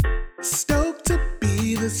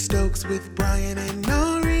Stokes with Brian and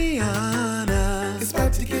Ariana. It's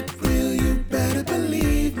about to get real, you better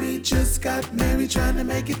believe me. Just got married, trying to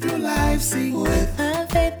make it through life. See, with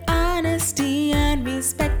faith, honesty, and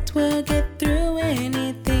respect, we'll get through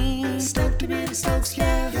anything. Stoked to be the Stokes,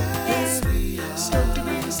 yeah. Yes, we are. Stoked to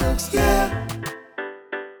be the Stokes, yeah.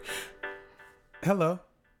 Hello.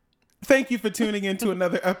 Thank you for tuning in to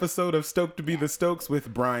another episode of Stoked to be the Stokes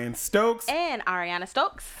with Brian Stokes. And Ariana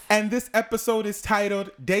Stokes. And this episode is titled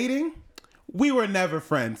Dating. We were never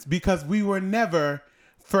friends because we were never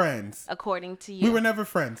friends. According to you. We were never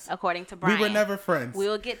friends. According to Brian. We were never friends. We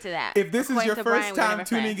will get to that. If this is your first Brian, time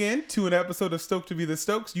tuning in to an episode of Stoked to be the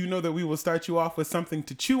Stokes, you know that we will start you off with something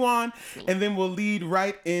to chew on, and then we'll lead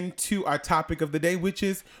right into our topic of the day, which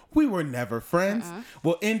is we were never friends.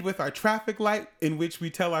 We'll end with our traffic light, in which we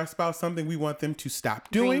tell our spouse something we want them to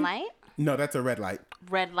stop doing. Green light? No, that's a red light.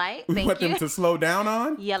 Red light. We Thank want you. them to slow down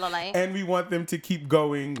on. Yellow light. And we want them to keep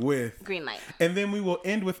going with Green light. And then we will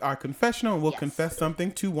end with our confessional, and we'll Yes. confess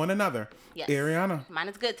something to one another. Yes. Ariana, Mine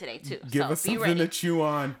is good today, too. give so us be something ready. to chew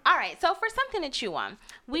on. All right, so for something to chew on,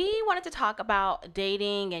 we wanted to talk about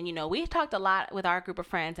dating, and we talked a lot with our group of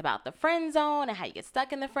friends about the friend zone and how you get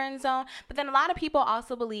stuck in the friend zone. But then a lot of people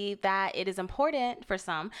also believe that it is important for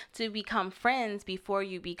some to become friends before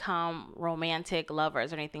you become romantic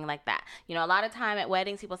lovers or anything like that. A lot of time at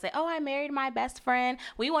weddings, people say, "Oh, I married my best friend."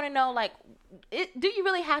 We want to know, do you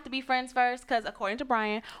really have to be friends first? Because according to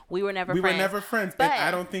Brian, we were never friends. We were never friends, But, and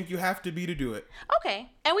I don't think you have to be to do it. Okay.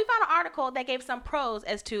 And we found an article that gave some pros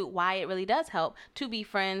as to why it really does help to be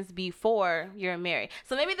friends before you're married.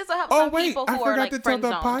 So maybe this will help some people who I are forgot to tell friend the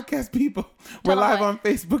zoned. podcast people. We're Tell them live what? on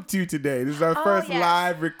Facebook too today. This is our first yes.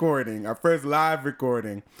 live recording.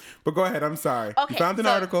 But go ahead. I'm sorry. Okay, You found an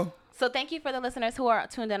article. So thank you for the listeners who are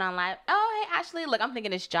tuned in on live. Oh, hey, Ashley, look, I'm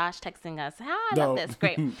thinking it's Josh texting us. I love this.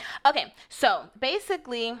 Great. Okay, so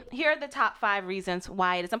basically, here are the top 5 reasons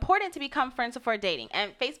why it is important to become friends before dating.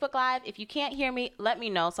 And Facebook Live, if you can't hear me, let me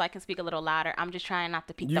know so I can speak a little louder. I'm just trying not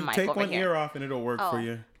to peek the You mic take over one here. ear off and it'll work for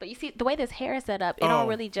you. But you see, the way this hair is set up, it don't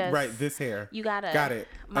really just... Right, this hair. You gotta... Got it.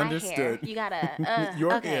 My Understood. hair. You gotta...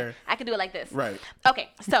 Your okay. hair. I can do it like this. Right. Okay,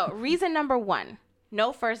 so reason number 1.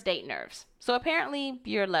 No first date nerves. So apparently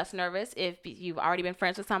you're less nervous if you've already been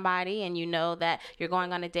friends with somebody and you know that you're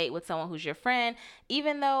going on a date with someone who's your friend,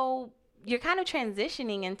 even though you're kind of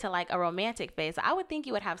transitioning into a romantic phase. I would think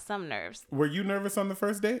you would have some nerves. Were you nervous on the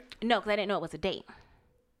first date? No, because I didn't know it was a date.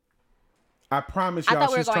 I promise I y'all thought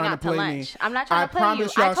we were she's going trying to out to play lunch. me. I'm not trying to play you.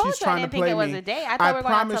 promise I y'all told she's you I trying to didn't think play it was me. a date. I thought we were going out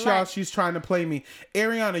to promise y'all lunch. she's trying to play me.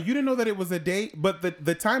 Ariana, you didn't know that it was a date, but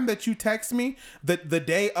the time that you text me, the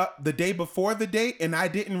day before the date, and I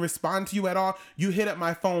didn't respond to you at all, you hit up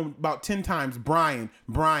my phone about 10 times. Brian.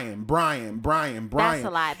 That's a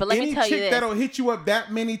lie. But let me tell you Any chick this. that'll hit you up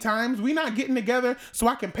that many times, we not getting together so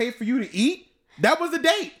I can pay for you to eat? That was a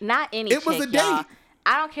date. Not any It was chick, a date. y'all.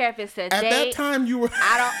 I don't care if it's a At date. that time, you were.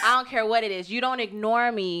 I don't care what it is. You don't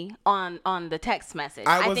ignore me on the text message.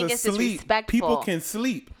 I was think it's asleep. disrespectful. People can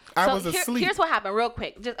sleep. I was asleep. Here's what happened real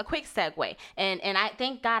quick. Just a quick segue. And I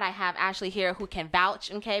thank God I have Ashley here who can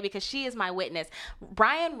vouch, okay, because she is my witness.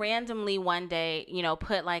 Brian randomly one day,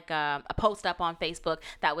 put a post up on Facebook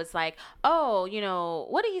that was like, oh,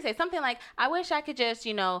 what did he say? Something like, I wish I could just,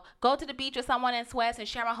 go to the beach with someone in sweats and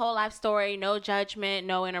share my whole life story. No judgment,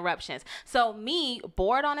 no interruptions. So me,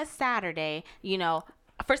 bored on a Saturday,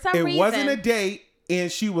 for some reason. It wasn't a date,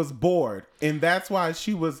 and she was bored, and that's why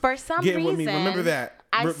she was For some getting with me. reason, Remember that.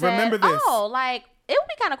 I said, remember this. It would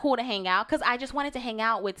be kind of cool to hang out because I just wanted to hang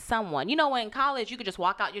out with someone. In college, you could just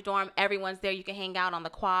walk out your dorm. Everyone's there. You can hang out on the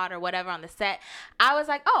quad or whatever on the set. I was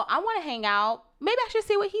like, I want to hang out. Maybe I should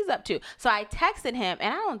see what he's up to. So I texted him,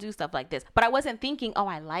 and I don't do stuff like this, but I wasn't thinking,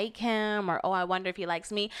 I like him, or, I wonder if he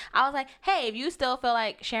likes me. I was like, hey, if you still feel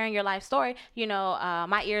like sharing your life story,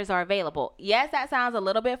 my ears are available. Yes, that sounds a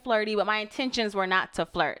little bit flirty, but my intentions were not to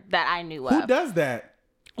flirt that I knew of. Who does that?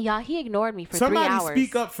 Y'all, he ignored me for Somebody 3 hours.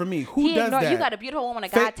 speak up for me. Who does that? You got a beautiful woman, a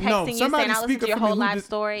guy texting you saying, I listened to your whole life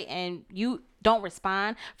story, and you don't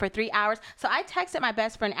respond for 3 hours. So I texted my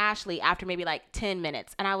best friend Ashley after maybe 10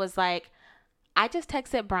 minutes. And I was like, I just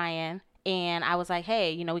texted Brian. And I was like,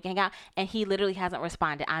 hey, we can hang out. And he literally hasn't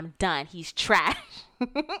responded. I'm done. He's trash.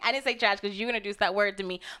 I didn't say trash because you introduced that word to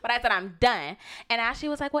me. But I said, I'm done. And Ashley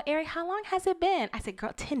was like, well, Ari, how long has it been? I said,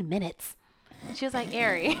 girl, 10 minutes. She was like,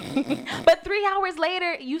 Ari. But 3 hours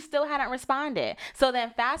later, you still hadn't responded. So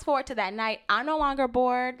then fast forward to that night, I'm no longer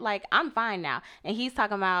bored. I'm fine now. And he's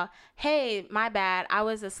talking about, hey, my bad. I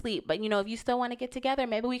was asleep. But, if you still want to get together,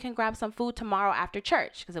 maybe we can grab some food tomorrow after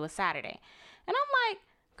church because it was Saturday. And I'm like,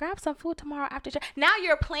 grab some food tomorrow after church. Now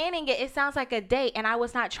you're planning it. It sounds like a date, and I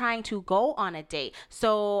was not trying to go on a date.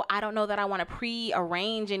 So I don't know that I want to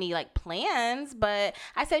pre-arrange any like plans, but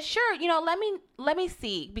I said, sure, let me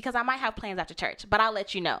see, because I might have plans after church, but I'll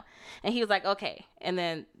let you know. And he was like, okay. And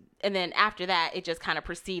then after that, it just kind of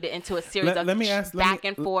proceeded into a series of back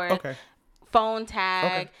and forth. Okay. Phone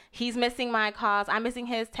tag. Okay. He's missing my calls. I'm missing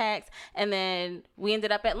his texts. And then we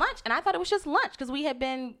ended up at lunch. And I thought it was just lunch because we had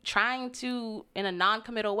been trying to, in a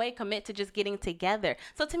non-committal way, commit to just getting together.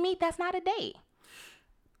 So to me, that's not a date.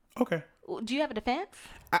 Okay. Do you have a defense?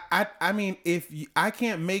 I mean, I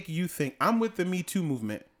can't make you think. I'm with the Me Too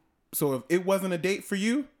movement. So if it wasn't a date for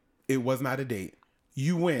you, it was not a date.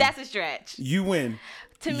 You win. That's a stretch. You win.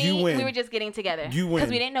 To me, we were just getting together. You win. Because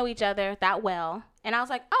we didn't know each other that well. And I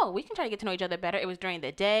was like, oh, we can try to get to know each other better. It was during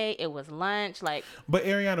the day. It was lunch. But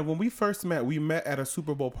Ariana, when we first met, we met at a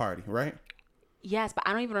Super Bowl party, right? Yes, but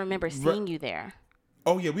I don't even remember seeing you there.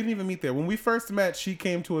 Oh, yeah. We didn't even meet there. When we first met, she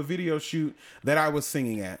came to a video shoot that I was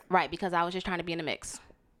singing at. Right, because I was just trying to be in the mix.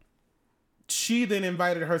 She then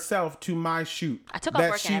invited herself to my shoot. I took off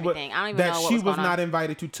work and everything. I don't even know what was going on. That she was not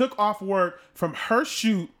invited to. Took off work from her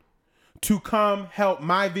shoot to come help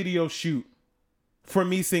my video shoot for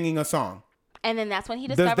me singing a song. And then that's when he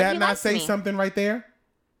discovered he liked me. Does that not say something right there?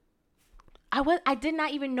 I did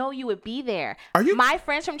not even know you would be there. Are you? My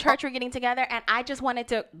friends from church were getting together, and I just wanted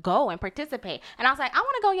to go and participate. And I was like, I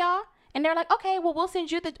want to go, y'all. And they're like, okay, well,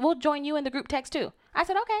 we'll join you in the group text too. I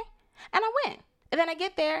said, okay. And I went. And then I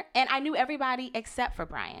get there, and I knew everybody except for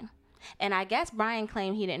Brian. And I guess Brian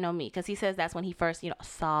claimed he didn't know me because he says that's when he first,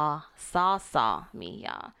 saw me,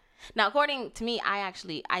 y'all. Now, according to me,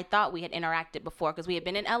 I thought we had interacted before because we had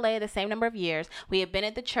been in LA the same number of years. We had been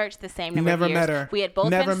at the church the same number of years. Never met her. We had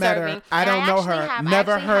both Never been met serving. Her. I don't know her.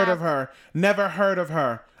 Never heard of her. Never heard of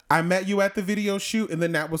her. I met you at the video shoot, and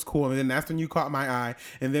then that was cool. And then that's when you caught my eye.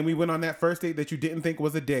 And then we went on that first date that you didn't think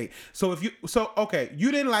was a date. Okay,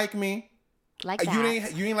 you didn't like me. Like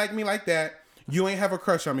that. You ain't like me like that. You ain't have a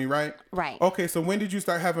crush on me, right? Right. Okay, so when did you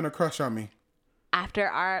start having a crush on me? After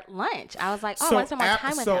our lunch. I was like, I want some more time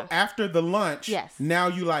with him. So after the lunch, yes. Now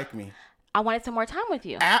you like me. I wanted some more time with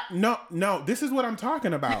you. No, this is what I'm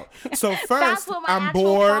talking about. So first, I'm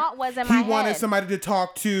bored. He wanted somebody to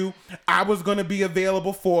talk to. I was going to be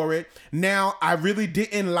available for it. Now, I really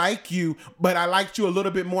didn't like you, but I liked you a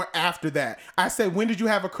little bit more after that. I said, when did you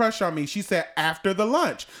have a crush on me? She said, after the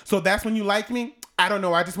lunch. So that's when you like me? I don't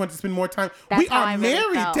know. I just want to spend more time. We are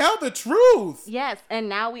married. Tell the truth. Yes, and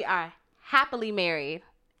now we are happily married.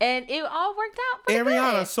 And it all worked out pretty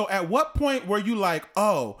Ariana, good. So at what point were you like,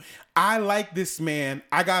 oh, I like this man.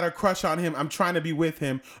 I got a crush on him. I'm trying to be with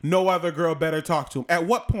him. No other girl better talk to him. At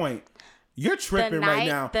what point? You're tripping right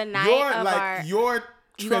now. The night you're tripping.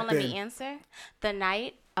 You gonna let me answer? The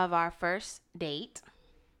night of our first date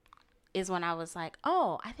is when I was like,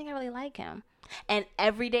 oh, I think I really like him. And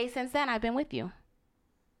every day since then, I've been with you.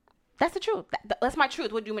 That's the truth. That's my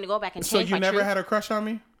truth. What do you want me to go back and change my truth? So you never had a crush on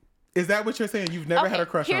me? Is that what you're saying? You've never had a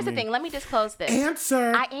crush on me? Here's the thing. Let me disclose this.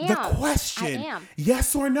 Answer the question. I am.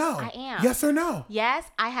 Yes or no? I am. Yes or no? Yes,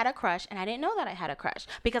 I had a crush, and I didn't know that I had a crush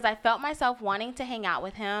because I felt myself wanting to hang out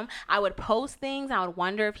with him. I would post things. I would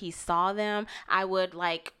wonder if he saw them. I would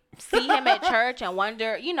see him at church and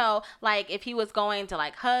wonder, if he was going to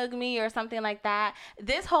hug me or something like that.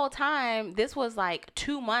 This whole time, this was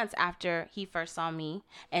 2 months after he first saw me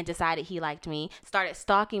and decided he liked me, started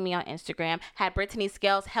stalking me on Instagram, had Brittany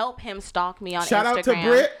Scales help him stalk me on Instagram. Shout out to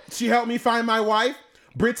Britt. She helped me find my wife.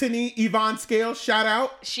 Brittany Yvonne Scales, shout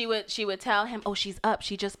out. She would tell him, oh, she's up.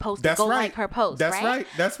 She just posted. That's right. Like her post. That's right.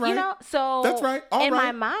 That's right. So that's right. In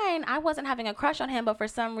my mind, I wasn't having a crush on him, but for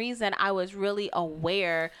some reason, I was really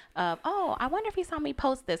aware of, oh, I wonder if he saw me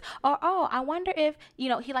post this, or oh, I wonder if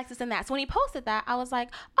he likes this and that. So when he posted that, I was like,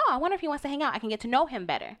 oh, I wonder if he wants to hang out. I can get to know him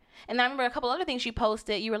better. And then I remember a couple other things you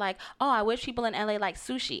posted. You were like, oh, I wish people in LA like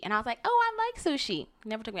sushi, and I was like, oh, I like sushi.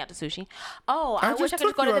 Never took me out to sushi. Oh, I wish I could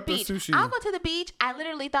just go to the beach. I'll go to the beach. I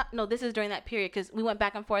literally thought, no, this is during that period because we went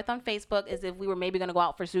back and forth on Facebook as if we were maybe going to go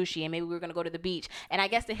out for sushi and maybe we were going to go to the beach. And I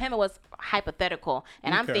guess to him it was hypothetical.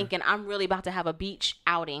 And I'm thinking I'm really about to have a beach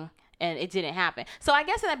outing, and it didn't happen. So I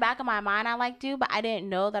guess in the back of my mind I liked you, but I didn't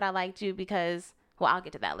know that I liked you because, well, I'll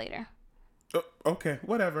get to that later. Okay,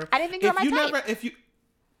 whatever. I didn't think you were my type.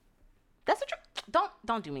 That's the truth.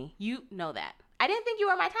 Don't do me. You know that. I didn't think you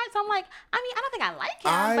were my type, so I'm like, I don't think I like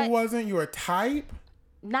him. I wasn't your type?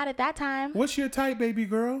 Not at that time. What's your type, baby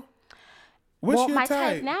girl? What's your my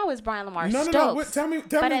type? type now is Brian Lamar Stokes. No. Tell me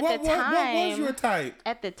what was your type?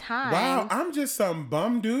 At the time. Wow, I'm just some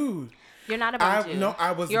bum dude. You're not a bum dude. No,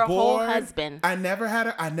 I was You're bored. A whole husband. I never had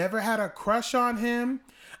a crush on him.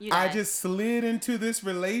 I just slid into this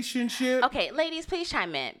relationship. Okay, ladies, please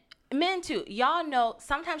chime in. Men too, y'all know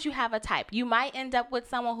sometimes you have a type. You might end up with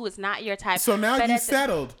someone who is not your type. So now you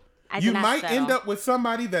settled. You might end up with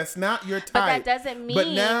somebody that's not your type. But that doesn't mean. But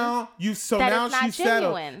now she's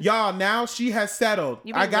settled. Y'all, now she has settled.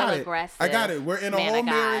 I got it. I got it. We're in a whole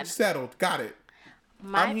marriage settled. Got it.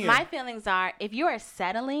 My feelings are, if you are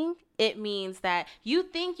settling, it means that you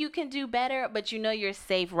think you can do better, but you know you're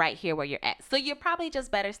safe right here where you're at. So you're probably just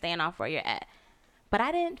better staying off where you're at. But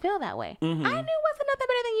I didn't feel that way. Mm-hmm. I knew it wasn't nothing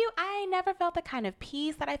better than you. I never felt the kind of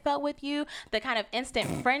peace that I felt with you, the kind of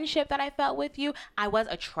instant friendship that I felt with you. I was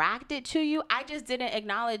attracted to you. I just didn't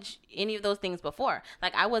acknowledge any of those things before.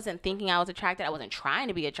 Like, I wasn't thinking I was attracted. I wasn't trying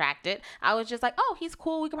to be attracted. I was just like, oh, he's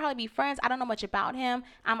cool. We could probably be friends. I don't know much about him.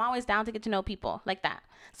 I'm always down to get to know people like that.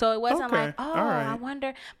 So it wasn't like, oh, right. I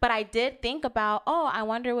wonder. But I did think about, oh, I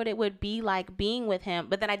wonder what it would be like being with him.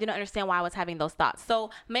 But then I didn't understand why I was having those thoughts.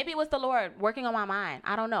 So maybe it was the Lord working on my mind.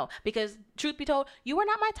 I don't know. Because truth be told, you were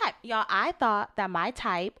not my type. Y'all, I thought that my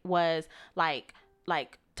type was like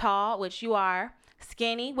tall, which you are,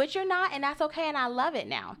 skinny, which you're not. And that's okay. And I love it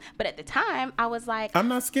now. But at the time, I was like, I'm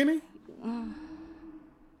not skinny?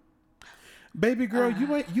 Baby girl,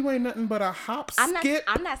 you ain't nothing but a hop skip.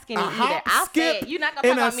 I'm not skinny either. I'll say it. You're not gonna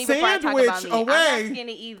talk about me before I talk about me. I'm not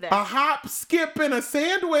skinny either. A hop, skip, and a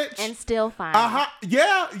sandwich. And still fine.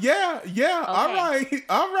 Yeah. Okay.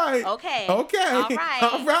 All right. Okay. All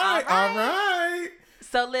right.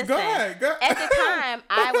 So listen, go ahead. At the time,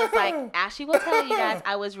 I was like, Ashley will tell you guys,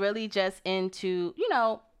 I was really just into,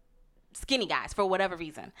 skinny guys for whatever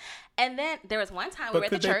reason. And then there was one time we were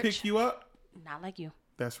at the church. But could they pick you up? Not like you.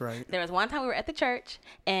 That's right. There was one time we were at the church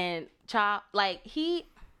and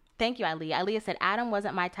thank you, Aaliyah said Adam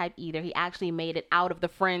wasn't my type either. He actually made it out of the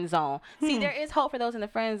friend zone. See, there is hope for those in the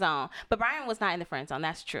friend zone. But Brian was not in the friend zone.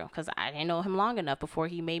 That's true. Because I didn't know him long enough before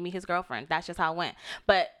he made me his girlfriend. That's just how it went.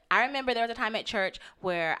 But I remember there was a time at church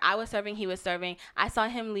where I was serving, he was serving. I saw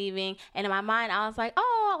him leaving. And in my mind, I was like,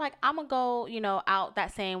 I'm going to go, out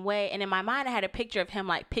that same way. And in my mind, I had a picture of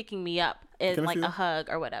him picking me up in a hug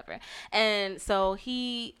or whatever. And so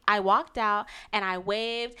I walked out and I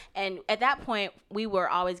waved. And at that point, we were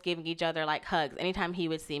always giving each other hugs. Anytime he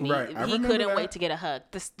would see me, he couldn't wait to get a hug.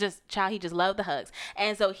 He just loved the hugs.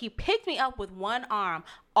 And so he picked me up with one arm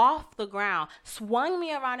off the ground, swung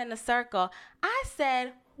me around in a circle. I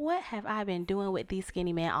said, what have I been doing with these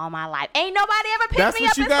skinny men all my life? Ain't nobody ever picked me up. That's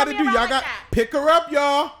what you got to do. Y'all got pick her up,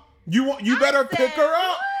 y'all. You better pick her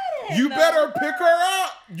up. You better pick her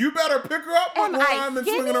up. You better pick her up on one arm and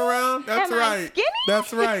swinging around. That's right.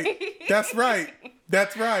 That's right.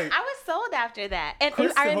 I was sold after that. And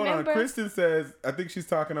Kristen, I remember. Hold on. Kristen says, I think she's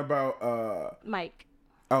talking about Mike.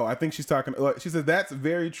 Oh, I think she's talking. She says that's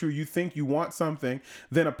very true. You think you want something,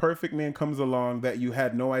 then a perfect man comes along that you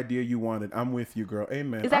had no idea you wanted. I'm with you, girl.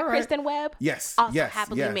 Amen. Is that Kristen Webb? Yes. Also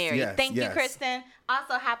happily married. Thank you, Kristen.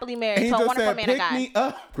 Also happily married. Angel to a wonderful man of God. Pick me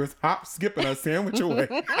up. Chris hop, skipping a sandwich away.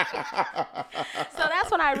 So that's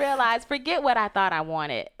when I realized, forget what I thought I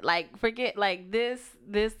wanted. Forget this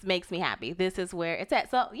makes me happy. This is where it's at.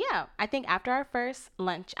 So yeah, I think after our first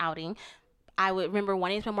lunch outing, I would remember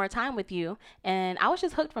wanting to spend more time with you, and I was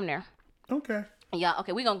just hooked from there. Okay. Yeah,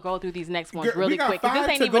 okay, we're going to go through these next ones really quick. This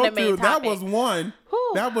ain't even the main topic. That was one.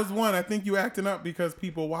 Whew. That was one. I think you acting up because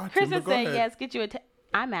people watching. Kristen said, yes, get you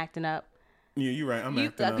I'm acting up. Yeah, you're right. I'm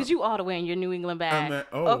acting up. Because you all the way in your New England bag.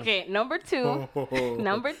 Okay, number two.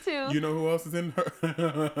 Number two. You know who else is in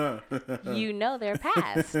her? You know their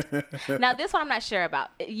past. Now, this one I'm not sure about.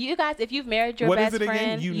 You guys, if you've married your best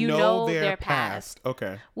friend, you know their past.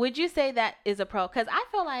 Okay. Would you say that is a pro? Because I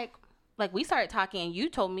feel like we started talking and you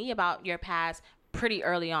told me about your past pretty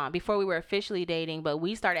early on, before we were officially dating, but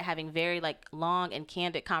we started having very long and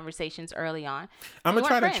candid conversations early on. I'm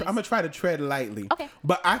gonna try to tread lightly. Okay.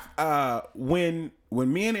 But when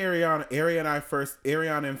me and Ariana and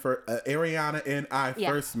I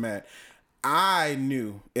first met, I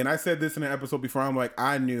knew, and I said this in an episode before, I'm like,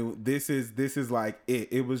 I knew this is like it.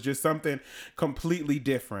 It was just something completely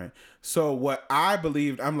different. So what I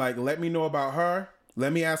believed, I'm like, let me know about her.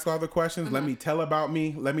 Let me ask all the questions. Mm-hmm. Let me tell about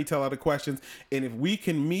me. Let me tell all the questions. And if we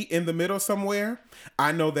can meet in the middle somewhere,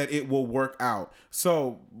 I know that it will work out.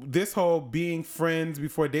 So this whole being friends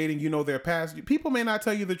before dating, you know their past. People may not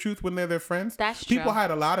tell you the truth when they're their friends. That's true. People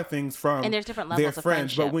hide a lot of things from and there's different levels their friends. Of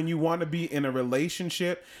friendship. But when you want to be in a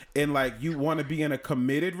relationship and you want to be in a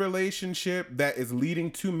committed relationship that is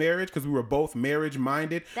leading to marriage, because we were both marriage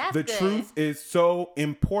minded, the truth is so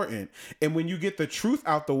important. And when you get the truth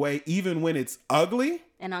out the way, even when it's ugly,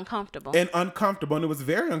 And uncomfortable. And it was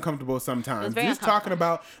very uncomfortable sometimes. Just talking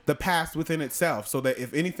about the past within itself, so that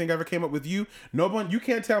if anything ever came up with you, you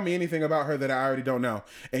can't tell me anything about her that I already don't know.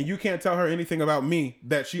 And you can't tell her anything about me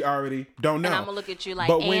that she already don't know. And I'm going to look at you like,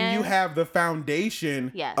 but when you have the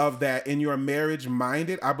foundation of that and you're marriage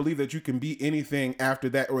minded, I believe that you can be anything after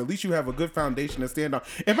that, or at least you have a good foundation to stand on.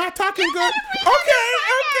 Am I talking good? Okay.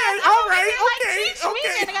 All right. Okay.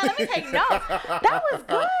 Let me take notes. That was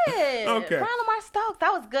good. Okay. Brian Lamar Stokes.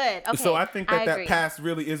 That was good. Okay. So I think that past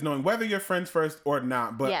really is knowing whether you're friends first or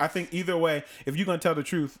not. But I think either way, if you're gonna tell the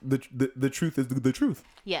truth, the truth is the truth.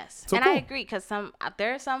 Yes. So and cool. I agree, because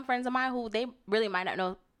there are some friends of mine who they really might not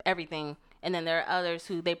know everything. And then there are others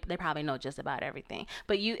who they probably know just about everything.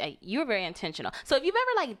 But you're very intentional. So if you've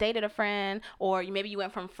ever like dated a friend, or maybe you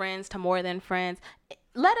went from friends to more than friends,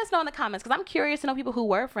 let us know in the comments, because I'm curious to know people who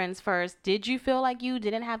were friends first. Did you feel like you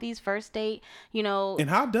didn't have these first date, and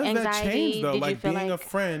how does anxiety? that change though? Did like being a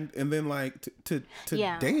friend and then like to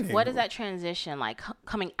dating. What is that transition like,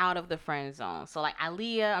 coming out of the friend zone? So like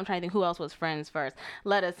Aaliyah, I'm trying to think who else was friends first.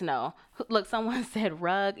 Let us know. Look, someone said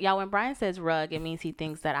rug. Y'all, when Brian says rug, it means he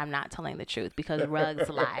thinks that I'm not telling the truth, because rugs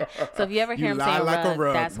lie. So if you ever hear him say like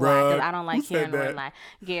rug, that's why, because I don't like hearing the word lie.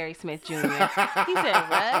 Gary Smith Jr. He said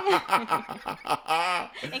rug.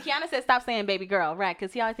 And Kiana said, stop saying baby girl, right?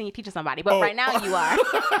 Because he always think you're teaching somebody. But right now you are.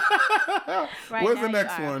 What's the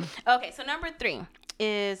next one? Okay, so number 3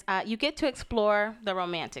 is you get to explore the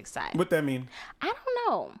romantic side. What that mean? I don't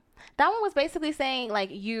know. That one was basically saying like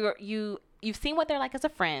you've seen what they're like as a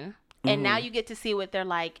friend. And now you get to see what they're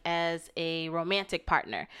like as a romantic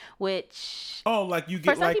partner, which... Oh, like you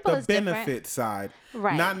get like the benefit side.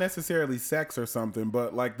 Right. Not necessarily sex or something,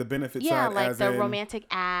 but like the benefit side. Yeah, like as the in, romantic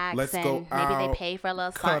acts. Let's and go maybe out, they pay for a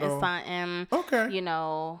little cuddle. something. Okay.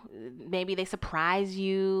 Maybe they surprise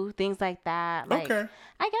you, things like that. Like, okay.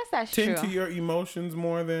 I guess that's true. Tend to your emotions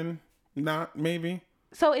more than not, maybe.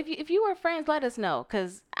 So if you were friends, let us know,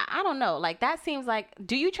 because I don't know. Like, that seems like,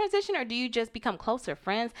 do you transition or do you just become closer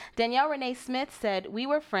friends? Danielle Renee Smith said, we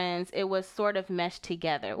were friends. It was sort of meshed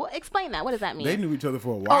together. Well, explain that. What does that mean? They knew each other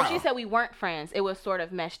for a while. Oh, she said we weren't friends. It was sort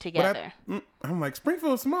of meshed together. I'm like,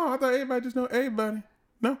 Springfield's small. I thought everybody just know everybody.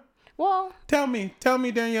 No. Well. Tell me,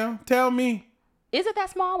 Danielle. Tell me. Is it that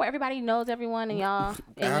small where everybody knows everyone and y'all,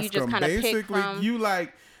 and you just kind of pick from? You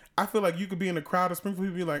like... I feel like you could be in a crowd of Springfield.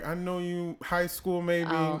 You'd be like, I know you, high school maybe.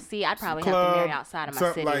 Oh, see, I'd probably have to marry outside of my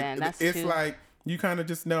city like, then. It's like, you kind of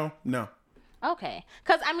just know. No. Okay.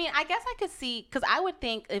 Because, I mean, I guess I could see, because I would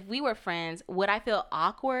think if we were friends, would I feel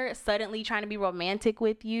awkward suddenly trying to be romantic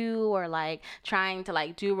with you, or like trying to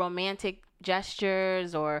like do romantic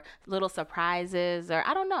gestures or little surprises, or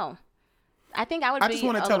I don't know. I think I would. I just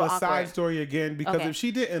want to tell a side story again, because if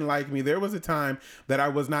she didn't like me, there was a time that I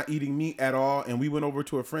was not eating meat at all, and we went over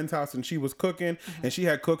to a friend's house and she was cooking, and she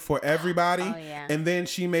had cooked for everybody. And then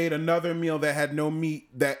she made another meal that had no meat,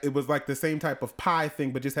 that it was like the same type of pie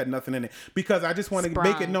thing but just had nothing in it, because I just want to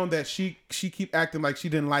make it known that she keep acting like she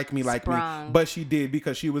didn't like me but she did,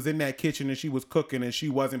 because she was in that kitchen and she was cooking and she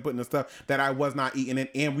wasn't putting the stuff that I was not eating in,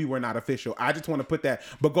 and we were not official. I just want to put that.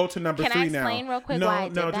 But go to number 3 now. Can I explain real quick why I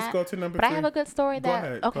did that? Just go to number 3. Have a good story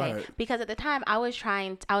that go ahead. Because at the time I was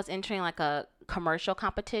entering like a commercial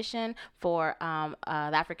competition for the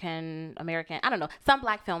African American, I don't know, some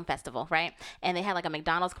black film festival, right? And they had like a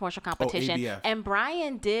McDonald's commercial competition, and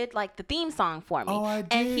Brian did like the theme song for me.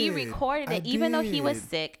 And he recorded it even though he was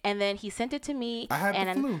sick, and then he sent it to me. I had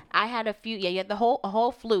the flu. I had a few, you had the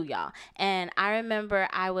whole flu, y'all. And I remember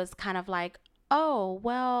I was kind of like, oh,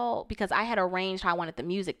 well, because I had arranged how I wanted the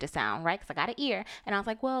music to sound, right? Because I got an ear. And I was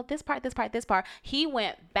like, well, this part. He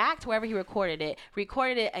went back to wherever he recorded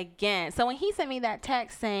it again. So when he sent me that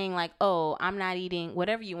text saying like, oh, I'm not eating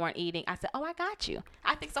whatever you weren't eating, I said, oh, I got you.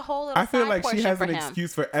 I fixed a whole little I feel side like she has an him.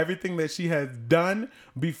 excuse for everything that she has done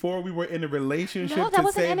before we were in a relationship, no, that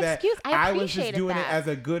to say that excuse. I was just doing it as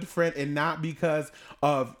a good friend and not because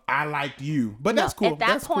of I liked you. But that's cool.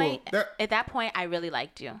 At that point, I really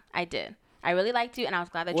liked you. I did. I really liked you, and I was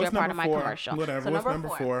glad that you're a part of my commercial. Whatever. So What's number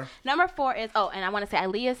 4? Number 4 is, and I want to say,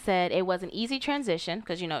 Aaliyah said it was an easy transition,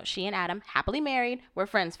 because, she and Adam, happily married, we're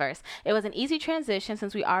friends first. It was an easy transition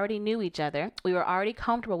since we already knew each other. We were already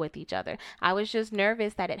comfortable with each other. I was just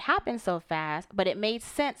nervous that it happened so fast, but it made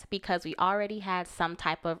sense because we already had some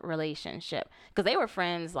type of relationship. Because they were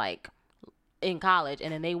friends, like, in college,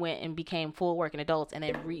 and then they went and became full working adults, and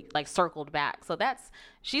then circled back. So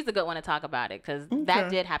she's a good one to talk about it, because that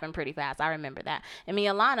did happen pretty fast. I remember that. And me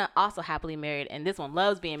and Alana also happily married, and this one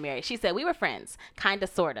loves being married. She said we were friends, kind of,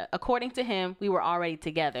 sorta. According to him, we were already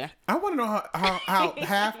together. I want to know how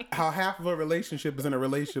half of a relationship is in a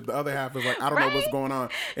relationship, the other half is like, I don't know what's going on,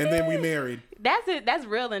 and then we married. That's it. That's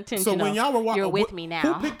real intentional. So when y'all were you're with me now.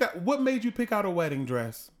 Who picked that? What made you pick out a wedding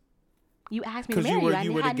dress? You asked me to marry you.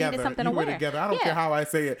 You were together. You were together. I don't care how I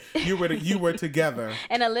say it. You were together.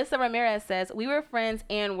 And Alyssa Ramirez says we were friends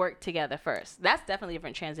and worked together first. That's definitely a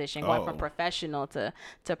different transition, going from professional to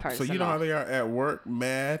personal. So you know how they are at work,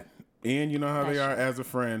 mad, and you know how they are as a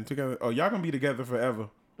friend together. Oh, y'all gonna be together forever.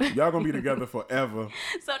 Y'all gonna be together forever.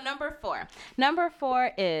 So number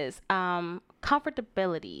four is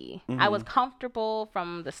comfortability. I was comfortable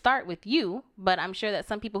from the start with you, but I'm sure that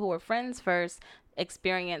some people who were friends first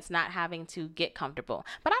experience not having to get comfortable.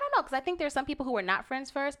 But I don't know, because I think there's some people who were not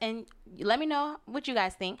friends first, and let me know what you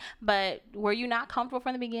guys think. But were you not comfortable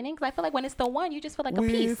from the beginning? Because I feel like when it's the one, you just feel like a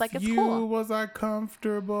piece, like it's cool. Was I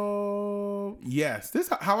comfortable? Yes. This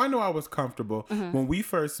how I know I was comfortable. When we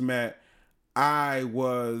first met, I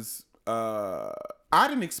was I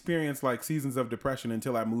didn't experience like seasons of depression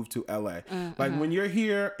until I moved to LA. Like when you're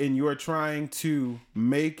here and you're trying to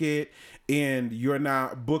make it, and you're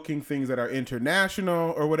not booking things that are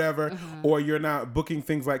international or whatever, or you're not booking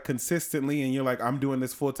things like consistently, and you're like, I'm doing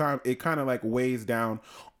this full time, it kind of like weighs down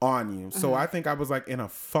on you. So I think I was like in a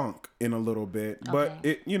funk in a little bit, but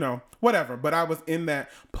it, you know, whatever. But I was in that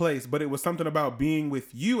place, but it was something about being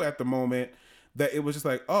with you at the moment that it was just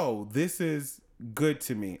like, oh, this is good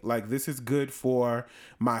to me. Like, this is good for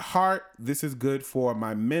my heart. This is good for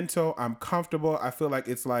my mental. I'm comfortable. I feel like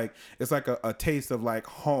it's like a taste of like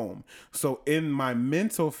home. So in my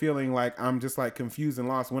mental feeling like I'm just like confused and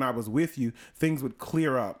lost, when I was with you, things would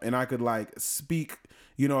clear up and I could like speak,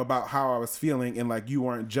 you know, about how I was feeling, and like you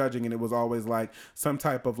weren't judging, and it was always like some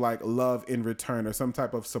type of like love in return, or some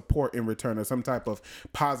type of support in return, or some type of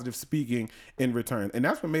positive speaking in return. And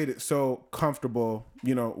that's what made it so comfortable,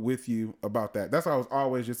 you know, with you about that. That's why I was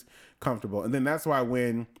always just comfortable. And then that's why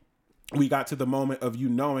when we got to the moment of you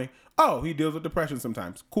knowing, oh, he deals with depression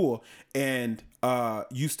sometimes, cool, and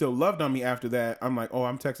you still loved on me after that, I'm like, oh,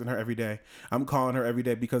 I'm texting her every day, I'm calling her every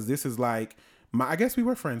day, because this is like I guess we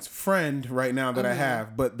were friend right now that I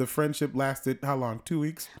have, but the friendship lasted how long? 2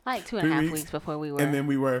 weeks? Like 2.5 weeks before we were. And then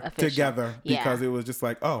we were official together because it was just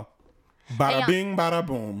like, oh, bada bing, bada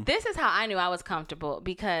boom. This is how I knew I was comfortable,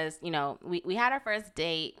 because, you know, we had our first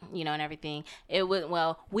date, you know, and everything. It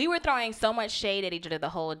was, we were throwing so much shade at each other the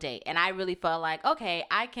whole date. And I really felt like, okay,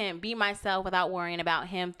 I can be myself without worrying about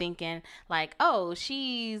him thinking like, oh,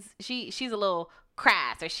 she's a little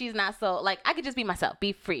crass, or she's not so, like, I could just be myself,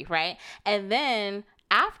 be free, right? And then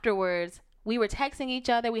afterwards, we were texting each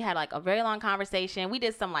other. We had like a very long conversation. We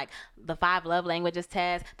did some like the 5 love languages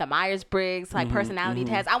test, the Myers-Briggs like personality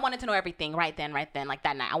test. I wanted to know everything right then, like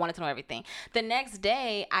that night. I wanted to know everything. The next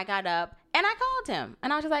day I got up and I called him,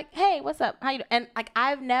 and I was just like, hey, what's up? How you doing? And like,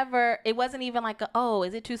 it wasn't even like, oh,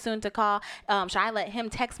 is it too soon to call? Should I let him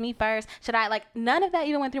text me first? Should I, like, none of that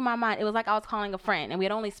even went through my mind. It was like I was calling a friend, and we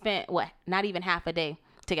had only spent not even half a day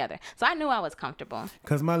together. So I knew I was comfortable.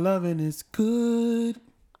 'Cause my loving is good.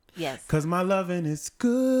 Yes. 'Cause my loving is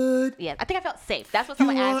good. Yes. I think I felt safe. That's what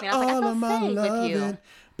someone asked me. I was like, I felt safe with you.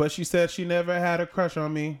 But she said she never had a crush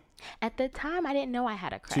on me. At the time, I didn't know I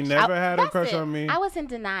had a crush. She never had a crush on me. I was in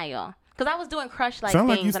denial. Because I was doing crush-like Sound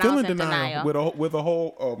things, like you and I still was in denial. With a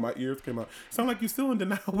whole, oh, my ears came out. Sound like you still in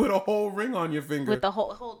denial with a whole ring on your finger. With the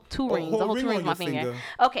whole two rings. The whole 2 rings on my finger.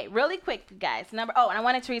 Okay, really quick, guys. And I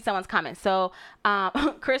wanted to read someone's comment. So,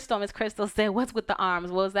 Miss Crystal said, what's with the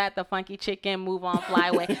arms? Was that the funky chicken, move on, fly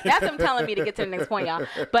away? That's him telling me to get to the next point, y'all.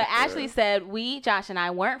 But Ashley said, Josh and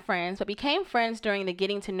I weren't friends, but became friends during the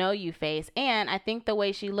getting to know you phase. And I think the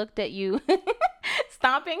way she looked at you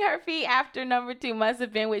stomping her feet after number 2 must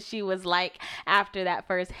have been what she was like after that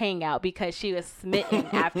first hangout, because she was smitten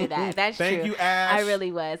after that. That's true. Thank you, Ash. I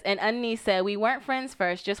really was. And Unni said, we weren't friends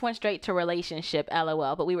first, just went straight to relationship,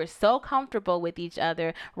 LOL. But we were so comfortable with each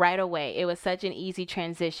other right away. It was such an easy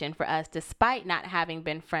transition for us, despite not having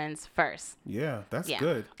been friends first. Yeah, that's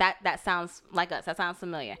good. That sounds like us. That sounds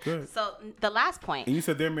familiar. Good. So the last point. And you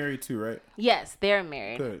said they're married too, right? Yes, they're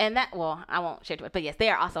married. Good. And I won't share too much, but yes, they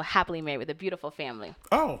are also happily married with a beautiful family.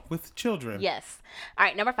 Oh, with children. Yes. All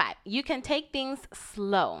right, number 5. You can take things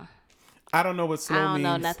slow. I don't know what slow means. I don't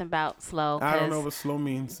know nothing about slow. I don't know what slow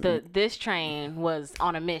means. This train was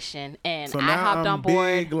on a mission, and so I hopped on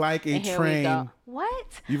board. Big like a train.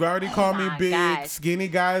 What? You've already called me big. Gosh. Skinny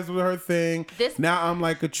guys were her thing. Now I'm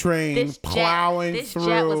like a train plowing through. This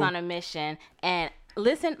jet was on a mission. And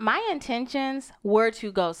listen, my intentions were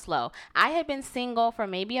to go slow. I had been single for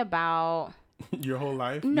maybe about... Your whole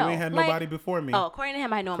life? No. You ain't had nobody before me. Oh, according to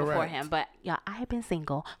him, I know him before him. But yeah, I had been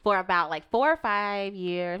single for about like 4 or 5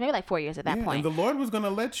 years, maybe like 4 years at that point. And the Lord was going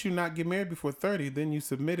to let you not get married before 30. Then you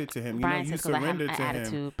submitted to him. Brian, you surrendered to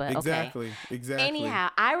him. But exactly. Anyhow,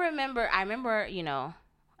 I remember, you know,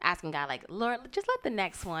 asking God, like, Lord, just let the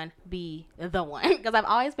next one be the one. Because I've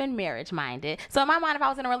always been marriage minded. So in my mind, if I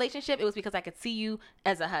was in a relationship, it was because I could see you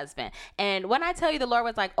as a husband. And when I tell you the Lord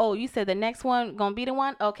was like, oh, you said the next one gonna be the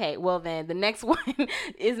one? Okay, well then the next one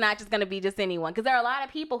is not just gonna be just anyone. Because there are a lot of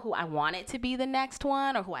people who I wanted to be the next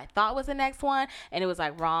one or who I thought was the next one. And it was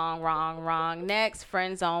like, wrong, next,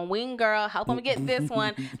 friend zone, wing girl, help them get this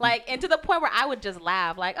one. Like, and to the point where I would just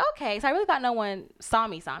laugh, like, okay. So I really thought no one saw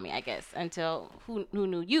me, I guess, until who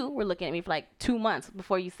knew you were looking at me for like 2 months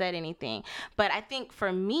before you said anything. But I think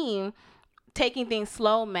for me, taking things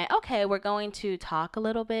slow meant, okay, we're going to talk a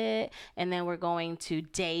little bit and then we're going to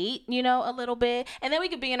date, you know, a little bit. And then we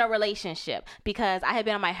could be in a relationship, because I had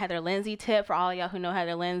been on my Heather Lindsay tip. For all of y'all who know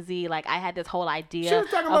Heather Lindsay, like I had this whole idea. She was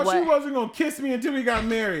talking about she wasn't going to kiss me until we got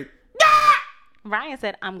married. Ryan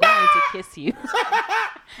said, I'm going to kiss you.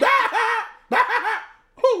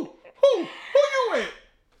 Who you with?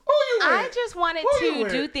 I just wanted to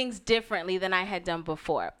do things differently than I had done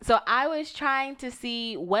before. So I was trying to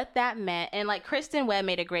see what that meant. And like Kristen Webb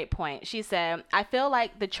made a great point. She said, I feel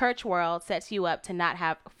like the church world sets you up to not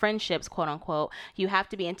have friendships, quote unquote. You have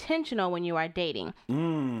to be intentional when you are dating.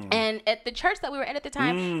 And at the church that we were at the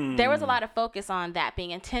time, there was a lot of focus on that,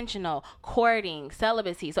 being intentional, courting,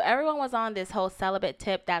 celibacy. So everyone was on this whole celibate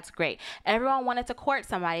tip. That's great. Everyone wanted to court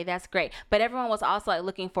somebody. That's great. But everyone was also like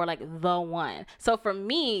looking for like the one. So for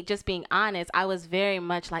me, just being honest, I was very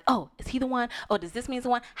much like, oh, is he the one? Oh, does this mean the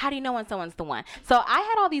one? How do you know when someone's the one? So I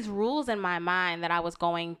had all these rules in my mind that I was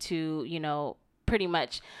going to, you know, pretty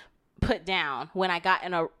much put down when I got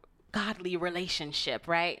in a godly relationship,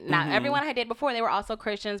 right? Now, everyone I did before, they were also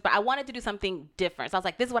Christians, but I wanted to do something different. So I was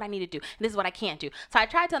like, this is what I need to do. And this is what I can't do. So I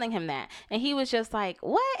tried telling him that. And he was just like,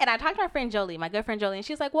 what? And I talked to my friend Jolie, my good friend Jolie, and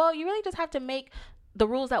she's like, well, you really just have to make the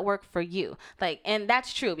rules that work for you. Like, and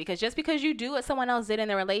that's true, because just because you do what someone else did in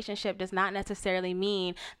the relationship does not necessarily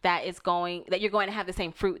mean that you're going to have the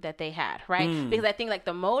same fruit that they had, right? Because I think like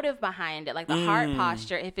the motive behind it, like the heart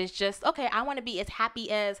posture, if it's just, okay, I want to be as happy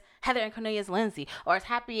as Heather and Cornelius Lindsay, or as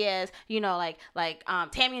happy as, you know, like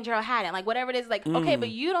Tammy and Gerald Haddon, like whatever it is, like, okay, but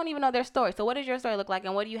you don't even know their story. So what does your story look like?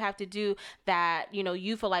 And what do you have to do that, you know,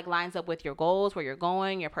 you feel like lines up with your goals, where you're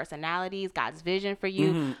going, your personalities, God's vision for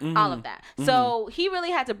you, all of that. So he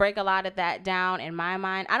really had to break a lot of that down in my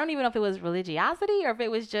mind. I don't even know if it was religiosity or if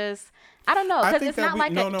it was just, I don't know, because it's not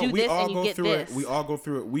like do this and you get this. We all go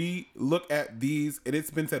through it. We look at these, and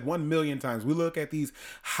it's been said 1 million times, we look at these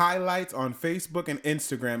highlights on Facebook and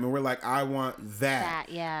Instagram, and we're like, I want that.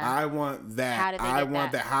 I want that. I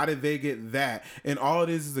want that. How did they get that? And all it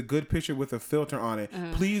is a good picture with a filter on it.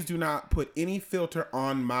 Please do not put any filter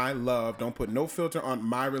on my love. Don't put no filter on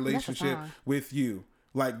my relationship with you.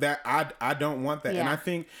 Like that, I don't want that. And I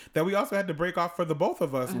think that we also had to break off for the both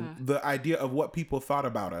of us the idea of what people thought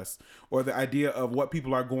about us, or the idea of what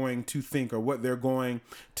people are going to think, or what they're going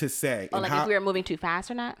to say. Or like if we were moving too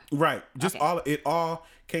fast or not? Right. Just it all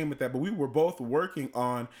came with that. But we were both working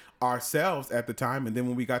on ourselves at the time, and then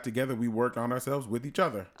when we got together, we worked on ourselves with each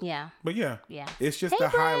other. Yeah. But yeah. It's just the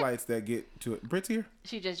highlights that get to it. Britt's here.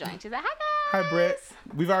 She just joined. She's like, hi guys. Hi, Britt.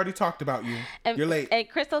 We've already talked about you. You're late. And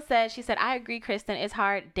Crystal said, she said, I agree, Kristen. It's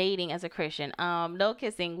hard dating as a Christian. No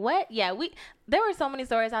kissing. What? Yeah, there were so many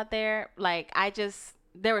stories out there. Like,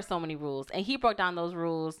 there were so many rules. And he broke down those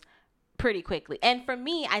rules pretty quickly. And for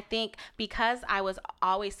me, I think because I was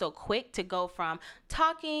always so quick to go from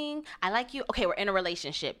talking, I like you, okay, we're in a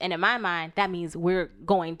relationship. And in my mind, that means we're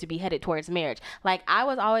going to be headed towards marriage. Like, I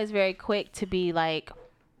was always very quick to be like,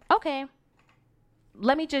 okay,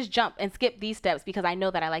 let me just jump and skip these steps because I know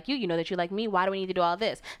that I like you. You know that you like me. Why do we need to do all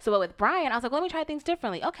this? So but with Brian, I was like, let me try things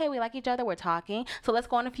differently. Okay, we like each other. We're talking. So let's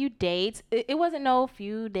go on a few dates. It wasn't no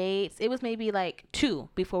few dates. It was maybe like 2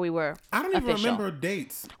 before we were I don't even remember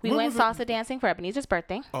dates. We went salsa dancing for Ebenezer's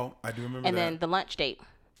birthday. Oh, I do remember and that. And then the lunch date.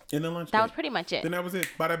 That was pretty much it. Then that was it.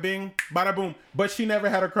 Bada bing, bada boom. But she never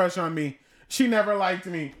had a crush on me. She never liked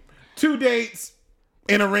me. 2 dates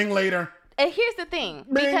and a ring later. And here's the thing,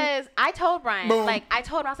 because I told Brian, like, I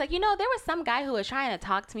was like, there was some guy who was trying to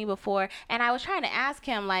talk to me before, and I was trying to ask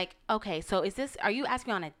him, like, okay, so are you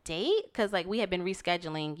asking me on a date? Because, like, we had been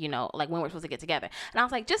rescheduling, like, when we're supposed to get together. And I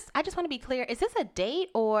was like, I just want to be clear, is this a date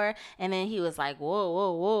or, and then he was like,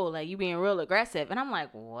 whoa, like, you being real aggressive. And I'm like,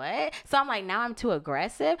 what? So I'm like, now I'm too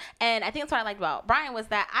aggressive. And I think that's what I liked about Brian was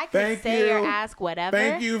that I could say or ask whatever.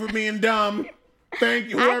 Thank you for being dumb. Thank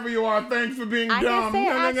you, whoever you are. Thanks for being dumb. I could say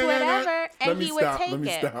ask whatever, and he would take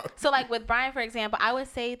it. Stop. So, like with Brian, for example, I would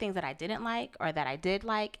say things that I didn't like or that I did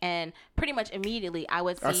like, and pretty much immediately I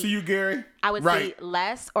would see. I see you, Gary. I would say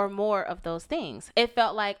less or more of those things. It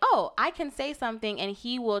felt like, oh, I can say something, and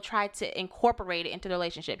he will try to incorporate it into the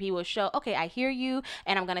relationship. He will show, okay, I hear you,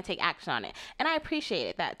 and I'm gonna take action on it, and I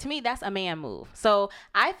appreciated that. To me, that's a man move. So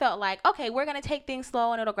I felt like, okay, we're gonna take things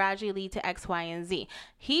slow, and it'll gradually lead to X, Y, and Z.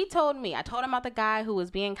 I told him about the guy who was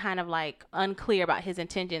being kind of like unclear about his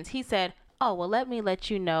intentions. He said, oh, well, let me let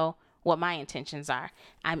you know what my intentions are.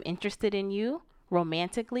 I'm interested in you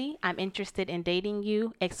romantically. I'm interested in dating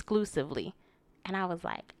you exclusively. And I was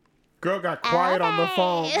like, girl got quiet on the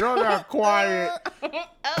phone. Girl got quiet.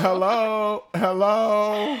 Hello.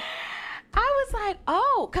 I was like,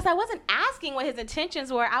 oh, because I wasn't asking what his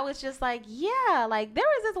intentions were. I was just like, yeah, like there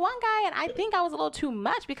was this one guy, and I think I was a little too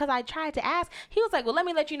much because I tried to ask. He was like, well, let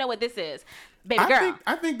me let you know what this is, baby girl.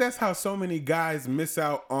 I think that's how so many guys miss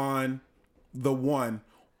out on the one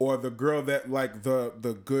or the girl that like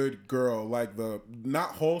the good girl, like the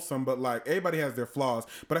not wholesome, but like everybody has their flaws.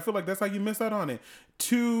 But I feel like that's how you miss out on it.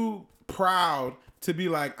 Too proud to be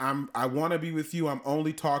like, I want to be with you. I'm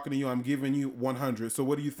only talking to you. I'm giving you 100. So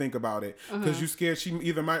what do you think about it? Because you're scared she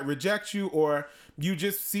either might reject you or you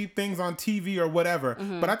just see things on TV or whatever.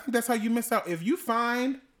 But I think that's how you miss out. If you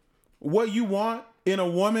find what you want in a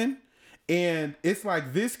woman and it's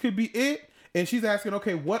like, this could be it. And she's asking,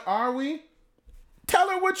 okay, what are we? Tell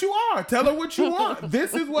her what you are. Tell her what you want.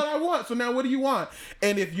 This is what I want. So now what do you want?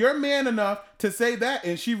 And if you're man enough to say that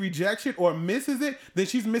and she rejects it or misses it, then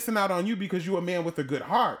she's missing out on you because you're a man with a good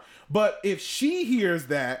heart. But if she hears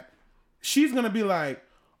that, she's going to be like,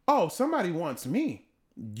 oh, somebody wants me.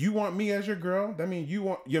 You want me as your girl? That means you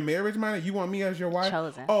want your marriage minded? You want me as your wife?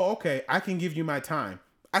 Chosen. Oh, okay. I can give you my time.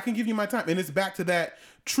 And it's back to that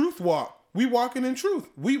truth walk. We walking in truth.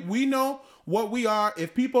 We know what we are.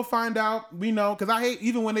 If people find out, we know. Because I hate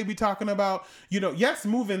even when they be talking about, yes,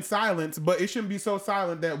 move in silence, but it shouldn't be so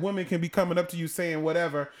silent that women can be coming up to you saying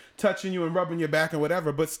whatever, touching you and rubbing your back and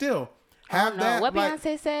whatever. But still, have that. What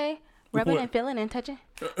Beyonce say? Rubbing and feeling and touching.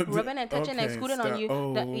 Rubbing and touching and scooting on you.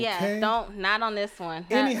 Okay. Not on this one.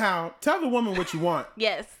 Anyhow, tell the woman what you want.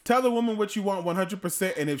 Yes. Tell the woman what you want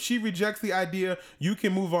 100%. And if she rejects the idea, you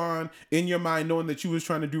can move on in your mind knowing that you was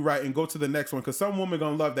trying to do right and go to the next one. Because some women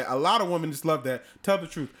going to love that. A lot of women just love that. Tell the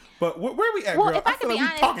truth. But where we at, girl? Well, if I can be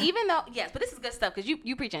honest, even though, yes, but this is good stuff because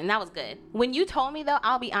you preaching and that was good. When you told me though,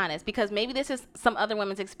 I'll be honest because maybe this is some other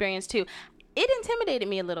women's experience too. It intimidated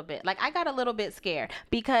me a little bit. Like, I got a little bit scared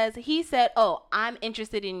because he said, oh, I'm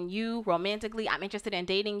interested in you romantically. I'm interested in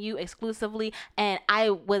dating you exclusively. And I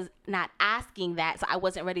was not asking that. So I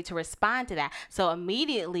wasn't ready to respond to that. So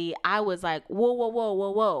immediately I was like,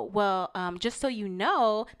 whoa. Well, just so you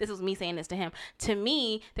know, this was me saying this to him. To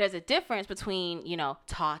me, there's a difference between,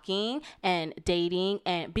 talking and dating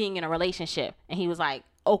and being in a relationship. And he was like,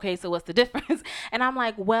 okay, so what's the difference? And I'm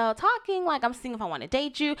like, well, talking, like I'm seeing if I want to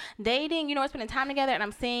date you. Dating, we're spending time together and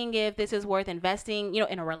I'm seeing if this is worth investing,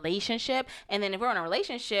 in a relationship. And then if we're in a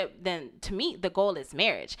relationship, then to me, the goal is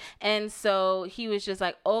marriage. And so he was just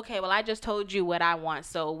like, okay, well, I just told you what I want.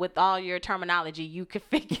 So with all your terminology, you could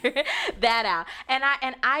figure that out. And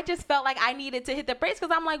I just felt like I needed to hit the brakes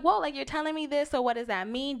because I'm like, whoa, like you're telling me this. So what does that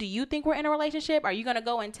mean? Do you think we're in a relationship? Are you going to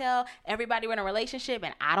go and tell everybody we're in a relationship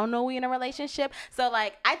and I don't know we're in a relationship? So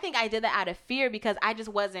like, I think I did that out of fear because I just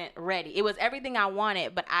wasn't ready. It was everything I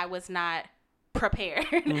wanted, but I was not prepared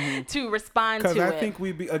to respond to it. Because I think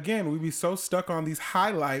we'd be so stuck on these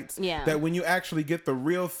highlights that when you actually get the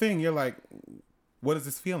real thing, you're like, what is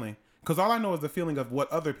this feeling? Because all I know is the feeling of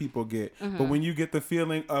what other people get. But when you get the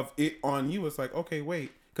feeling of it on you, it's like, okay,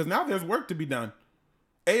 wait. Because now there's work to be done.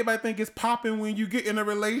 Everybody think it's popping when you get in a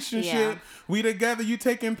relationship. Yeah. We together, you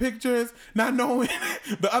taking pictures, not knowing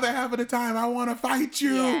the other half of the time I want to fight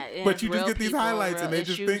you. Yeah, but you just get these highlights and they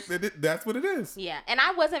just think that that's what it is. Yeah, and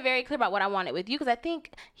I wasn't very clear about what I wanted with you because I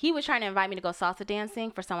think he was trying to invite me to go salsa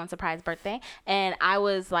dancing for someone's surprise birthday. And I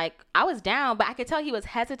was down, but I could tell he was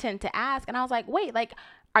hesitant to ask. And I was like, wait, like,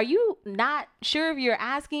 are you not sure if you're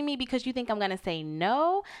asking me because you think I'm going to say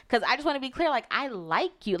no? Because I just want to be clear, like, I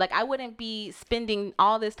like you. Like, I wouldn't be spending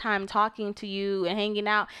all this time talking to you and hanging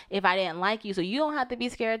out if I didn't like you. So you don't have to be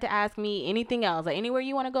scared to ask me anything else. Like, anywhere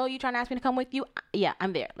you want to go, you trying to ask me to come with you? Yeah,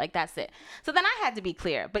 I'm there. Like, that's it. So then I had to be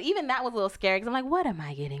clear. But even that was a little scary because I'm like, what am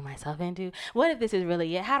I getting myself into? What if this is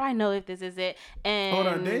really it? How do I know if this is it? And hold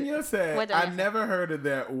on. Danielle said, I never heard of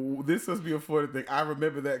that. This must be a Florida thing. I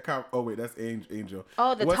remember that. Oh, wait, that's Angel.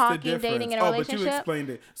 Oh, what's talking, dating, and a relationship. But you explained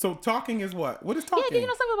it. So talking is what? What is talking? Yeah, you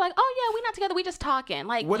know, some people are like, oh yeah, we're not together. We just talking.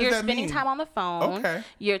 Like, you're spending time on the phone. Okay.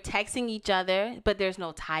 You're texting each other, but there's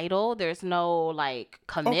no title. There's no like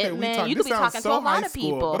commitment. You could be talking to a lot of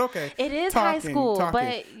people. But okay. It is high school,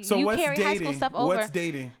 but so you what's carry dating? high school stuff over. What's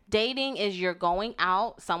dating? Dating is you're going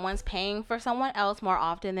out. Someone's paying for someone else more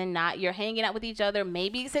often than not. You're hanging out with each other.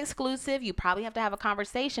 Maybe it's exclusive. You probably have to have a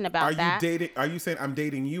conversation about that. Are you dating? Are you saying I'm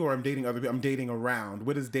dating you or I'm dating other people? I'm dating around.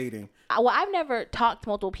 What is dating? Well, I've never talked to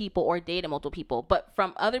multiple people or dated multiple people, but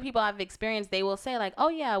from other people I've experienced, they will say like, oh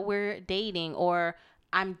yeah, we're dating, or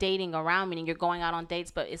I'm dating around, meaning you're going out on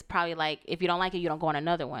dates, but it's probably like, if you don't like it, you don't go on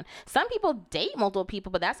another one. Some people date multiple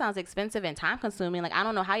people, but that sounds expensive and time consuming. Like, I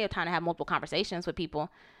don't know how you have time to have multiple conversations with people.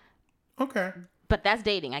 Okay. But that's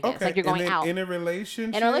dating, I guess. Okay. Like, you're going out. In a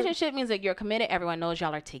relationship? In a relationship means that you're committed. Everyone knows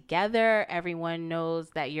y'all are together. Everyone knows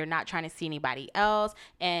that you're not trying to see anybody else.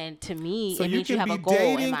 And to me, it means you have a goal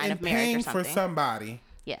in mind of marriage or something. For somebody.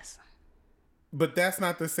 Yes. But that's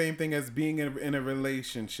not the same thing as being in a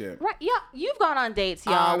relationship. Right. Yeah. You've gone on dates,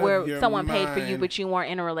 y'all, where someone paid for you, but you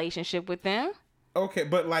weren't in a relationship with them. Okay,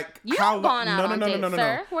 but like you've gone out on dates,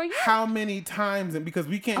 sir. Were you? How many times? And because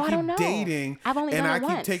we can't keep dating, I've only done it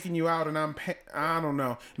once. Keep taking you out, and I don't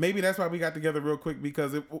know. Maybe that's why we got together real quick,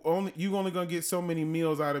 because you only gonna get so many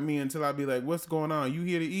meals out of me until I be like, what's going on? You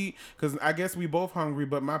here to eat? Because I guess we both hungry,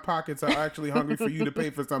 but my pockets are actually hungry for you to pay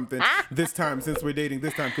for something this time, since we're dating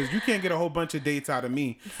this time. Because you can't get a whole bunch of dates out of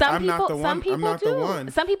me. I'm not the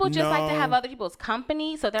one. Some people just like to have other people's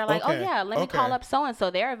company, so they're like, oh yeah, let me call up so and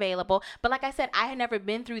so. They're available. But like I said, I had never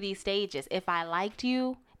been through these stages. If I liked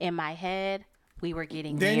you, in my head, we were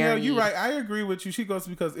getting married. Danielle, you're right. I agree with you. She goes,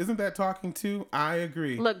 because isn't that talking too? I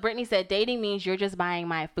agree. Look, Brittany said dating means you're just buying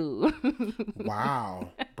my food. Wow.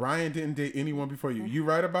 Brian didn't date anyone before you. You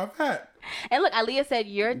right about that. And look, Aaliyah said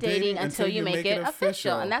you're dating until you make it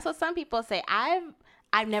official. And that's what some people say.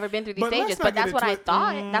 I've never been through these stages, but that's what I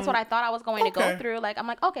thought. That's what I thought I was going to go through. Like, I'm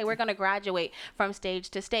like, okay, we're going to graduate from stage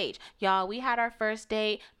to stage. Y'all, we had our first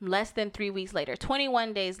date less than 3 weeks later.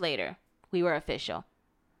 21 days later, we were official.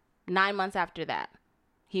 9 months after that,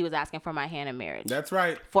 he was asking for my hand in marriage. That's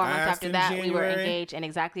right. 4 months after that, we were engaged. And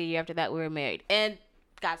exactly a year after that, we were married. And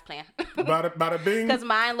God's plan. Bada bing. Because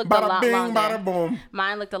mine looked a lot longer. Bada boom.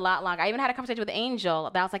 Mine looked a lot longer. I even had a conversation with Angel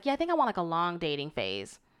that I was like, yeah, I think I want like a long dating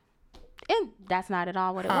phase. And that's not at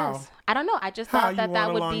all what it was. I don't know. I just thought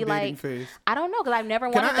that would be like, phase? I don't know, because I've never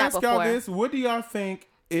wanted that before. Can I ask y'all this? What do y'all think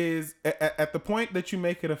is, at the point that you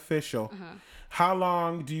make it official, how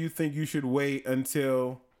long do you think you should wait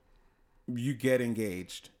until you get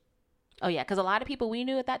engaged? Oh, yeah, because a lot of people we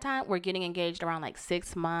knew at that time were getting engaged around like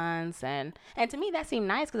 6 months. And to me, that seemed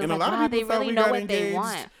nice, because it's like, wow, they really know what they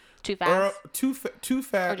want. Too fast? Too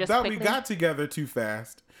fast. Thought we got together too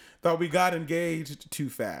fast. Thought we got engaged too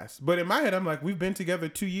fast. But in my head, I'm like, we've been together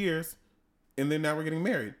 2 years, and then now we're getting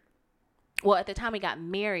married. Well, at the time we got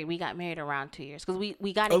married around 2 years, because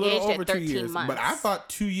we got engaged at 13 months. But I thought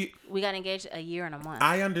 2 years. We got engaged a year and a month.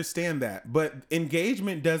 I understand that, but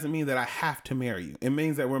engagement doesn't mean that I have to marry you. It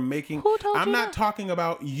means that we're making. Who told you? I'm not talking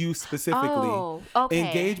about you specifically. Oh, okay.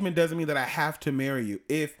 Engagement doesn't mean that I have to marry you.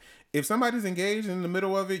 If somebody's engaged in the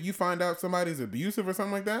middle of it, you find out somebody's abusive or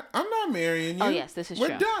something like that, I'm not marrying you. Oh, yes, this is true.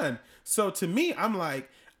 We're done. So to me, I'm like,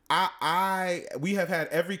 we have had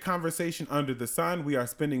every conversation under the sun. We are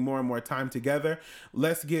spending more and more time together.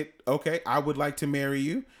 Let's I would like to marry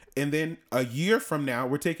you. And then a year from now,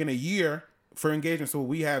 we're taking a year for engagement. So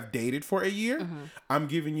we have dated for a year. Mm-hmm. I'm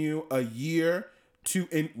giving you a year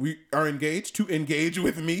we are engaged to engage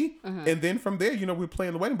with me. Mm-hmm. And then from there, we're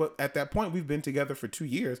playing the wedding. But at that point, we've been together for 2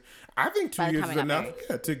 years. I think 2 years is enough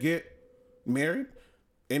to get married.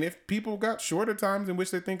 And if people got shorter times in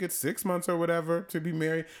which they think it's 6 months or whatever to be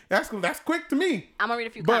married, that's quick to me. I'm going to read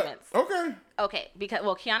a few comments. Okay. Because,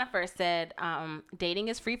 Kiana first said, dating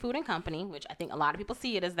is free food and company, which I think a lot of people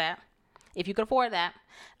see it as that. If you could afford that.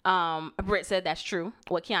 Britt said that's true.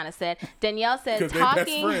 What Kiana said. Danielle said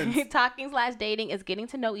talking/dating is getting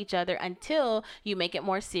to know each other until you make it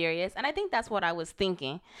more serious. And I think that's what I was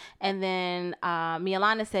thinking. And then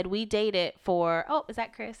Mialana said we dated for, is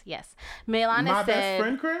that Chris? Yes. Mialana My said best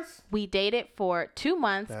friend Chris? We dated for 2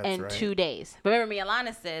 months and 2 days. Remember,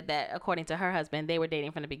 Mialana said that according to her husband, they were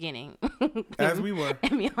dating from the beginning. As we were.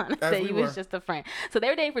 And Mialana said he was just a friend. So they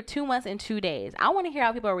were dating for 2 months and 2 days. I want to hear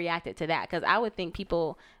how people reacted to that, because I would think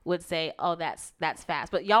people would say, "Oh, that's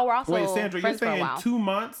fast." But y'all were also Sandra, friends you're saying for a while. 2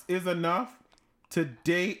 months is enough to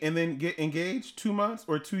date and then get engaged? 2 months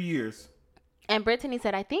or 2 years? And Brittany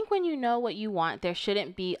said, "I think when you know what you want, there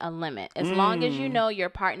shouldn't be a limit. As long as you know your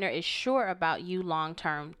partner is sure about you long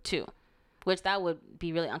term too." Which that would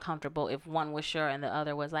be really uncomfortable if one was sure and the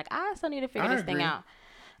other was like, "I still need to figure this thing out."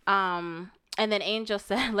 And then Angel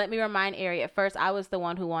said, "Let me remind Ari, at first I was the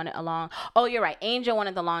one who wanted a long..." Oh, you're right. Angel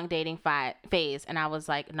wanted the long dating phase. And I was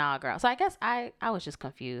like, "Nah, girl." So I guess I was just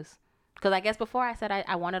confused. Because I guess before I said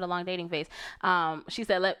I wanted a long dating phase. She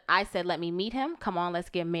said, I said, "Let me meet him. Come on, let's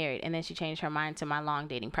get married." And then she changed her mind to my long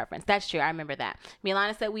dating preference. That's true. I remember that.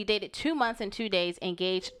 Milana said we dated 2 months and 2 days,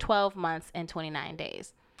 engaged 12 months and 29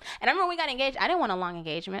 days. And I remember when we got engaged, I didn't want a long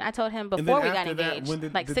engagement. I told him before we got engaged,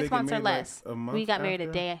 like 6 months or less. We got married a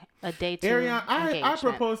day to Ariana, engagement. I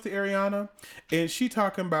proposed to Ariana, and she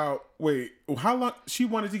talking about, how long? She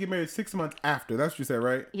wanted to get married 6 months after. That's what you said,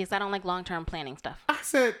 right? Yes, I don't like long-term planning stuff. I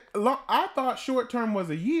said, I thought short-term was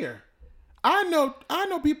a year. I know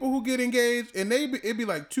people who get engaged and it'd be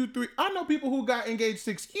like 2, 3. I know people who got engaged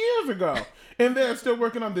 6 years ago, and they're still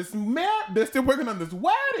working on this They're still working on this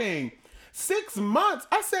wedding. 6 months.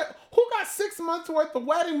 I said, who got 6 months worth of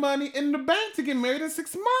wedding money in the bank to get married in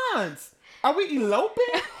 6 months? Are we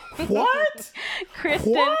eloping? What?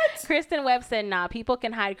 Kristen Webb said, "Nah, people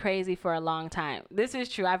can hide crazy for a long time." This is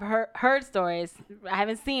true. I've heard stories. I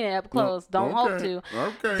haven't seen it up close. Don't hope to.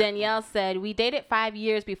 Okay. Danielle said, "We dated 5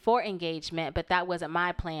 years before engagement, but that wasn't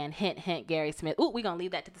my plan." Hint, hint, Gary Smith. Ooh, we're going to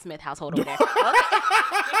leave that to the Smith household over there. Okay.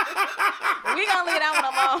 We're going to leave that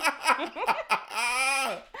one alone.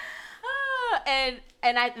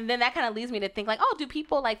 And then that kind of leads me to think like, oh, do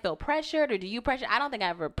people like feel pressured, or do you pressure? I don't think I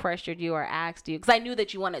ever pressured you or asked you, because I knew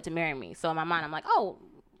that you wanted to marry me. So in my mind, I'm like, oh,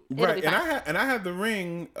 it'll be fine. And I had the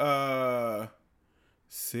ring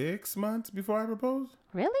 6 months before I proposed.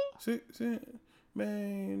 Really?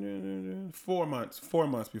 4 months. 4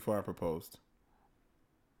 months before I proposed.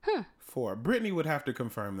 4. Brittany would have to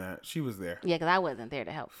confirm that. She was there. Yeah, because I wasn't there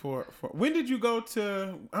to help. 4. When did you go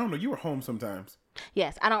to? I don't know. You were home sometimes.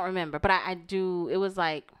 Yes, I don't remember, but I do. It was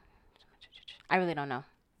like, I really don't know.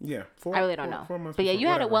 Yeah, I really don't know. 4 months. But yeah, you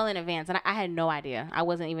whatever. had it well in advance, and I had no idea. I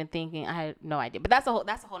wasn't even thinking. I had no idea. But that's a whole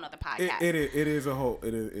nother podcast. It is a whole.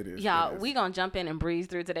 It is. Y'all, we gonna jump in and breeze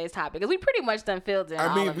through today's topic, because we pretty much done filled in.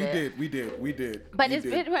 We did. But it's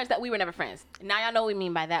pretty much that we were never friends. Now y'all know what we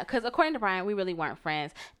mean by that, because according to Brian, we really weren't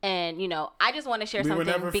friends. And I just want to share something. We were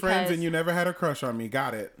never friends, and you never had a crush on me.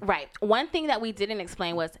 Got it. Right. One thing that we didn't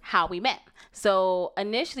explain was how we met. So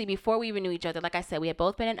initially, before we even knew each other, like I said, we had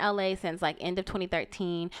both been in LA since like end of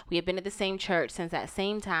 2013. We had been at the same church since that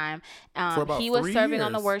same time. He was serving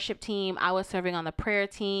on the worship team. I was serving on the prayer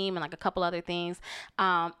team and like a couple other things.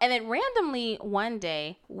 And then randomly one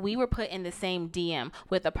day we were put in the same DM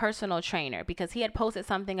with a personal trainer, because he had posted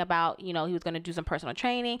something about, he was going to do some personal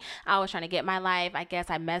training. I was trying to get my life. I guess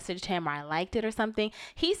I messaged him, or I liked it or something.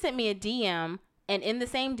 He sent me a DM. And in the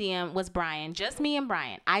same DM was Brian, just me and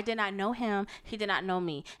Brian. I did not know him. He did not know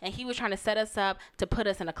me. And he was trying to set us up to put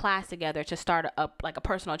us in a class together to start like a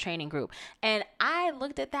personal training group. And I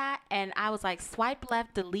looked at that and I was like, swipe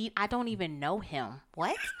left, delete. I don't even know him.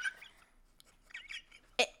 What?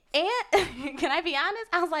 And can I be honest?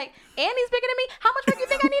 I was like, and he's bigger than me? How much work do you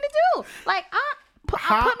think I need to do? Like,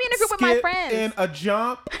 put me in a group with my friends. And a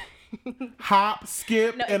jump. Hop,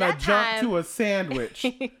 skip, and a jump to a sandwich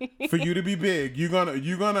for you to be big. You're gonna.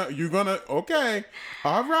 Okay,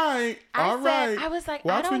 all right. I was like,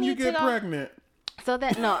 watch I don't when you need get to go. pregnant. So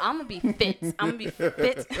that I'm gonna be fit. I'm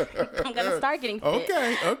gonna start getting fit.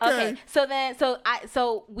 Okay.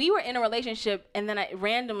 So we were in a relationship, and then I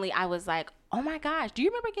was like, oh my gosh, do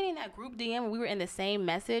you remember getting that group DM when we were in the same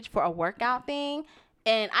message for a workout thing?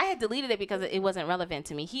 And I had deleted it because it wasn't relevant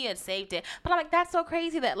to me. He had saved it. But I'm like, that's so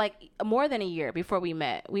crazy that like more than a year before we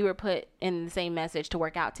met, we were put in the same message to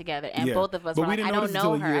work out together. And both of us were like, I don't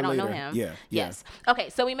know her. I don't know him. Yeah. Yes. Okay.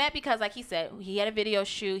 So we met because, like he said, he had a video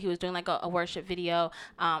shoot. He was doing like a worship video.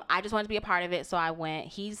 I just wanted to be a part of it. So I went.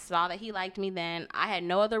 He saw that he liked me then. I had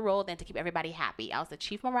no other role than to keep everybody happy. I was the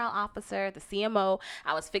chief morale officer, the CMO.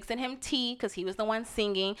 I was fixing him tea because he was the one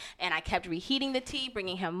singing. And I kept reheating the tea,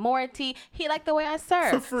 bringing him more tea. He liked the way I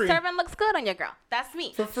serve. For free. Serving looks good on your girl. That's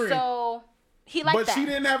me. For free. So he liked that. But she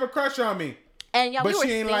didn't have a crush on me. And y'all, but we were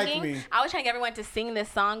she ain't singing. like me. I was trying to get everyone to sing this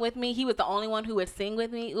song with me. He was the only one who would sing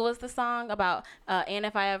with me. It was the song about, and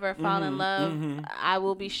if I ever fall in love, I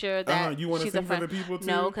will be sure that You want to she's sing a friend. for the people too?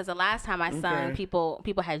 No, because the last time I sung, people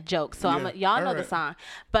had jokes. So y'all know the song.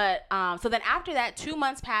 But so then after that, 2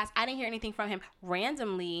 months passed. I didn't hear anything from him.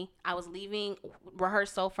 Randomly, I was leaving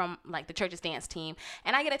rehearsal from like the church's dance team,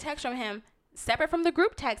 and I get a text from him, separate from the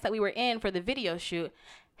group text that we were in for the video shoot.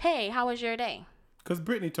 Hey, how was your day? Because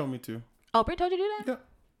Brittany told me to. Oh, Britt told you to do that? Yeah.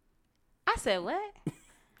 I said, what?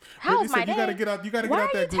 How was my day? You gotta get out. You gotta get Why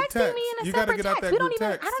out that group text. Why are you texting me in a separate text? We don't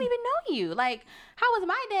even. I don't even know you. Like, how was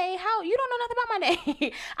my day? How you don't know nothing about my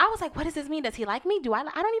day? I was like, what does this mean? Does he like me? I don't even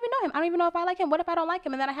know him. I don't even know if I like him. What if I don't like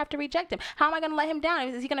him and then I have to reject him? How am I gonna let him down?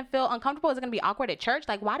 Is he gonna feel uncomfortable? Is it gonna be awkward at church?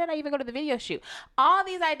 Like, why did I even go to the video shoot? All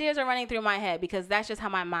these ideas are running through my head because that's just how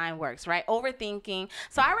my mind works, right? Overthinking.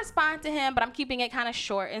 So I respond to him, but I'm keeping it kind of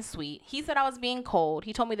short and sweet. He said I was being cold.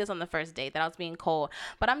 He told me this on the first date that I was being cold,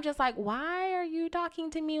 but I'm just like, why are you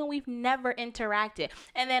talking to me when we've never interacted?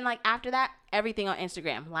 And then like after that, everything on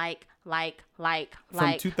Instagram, like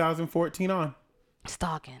From 2014 on.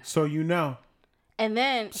 Stalking. So you know. And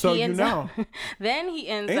then so he ends up then he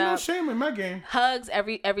ends ain't up no shame in my game. Hugs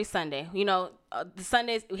every Sunday. You know, the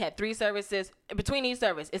Sundays we had 3 services. Between each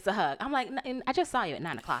service, it's a hug. I'm like, I just saw you at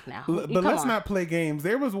 9:00 now. But let's not play games.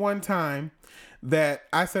 There was one time that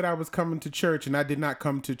I said I was coming to church and I did not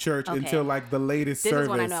come to church until like the latest service. This is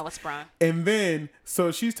when I know I was sprung. And then,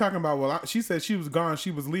 so she's talking about, she said she was gone. She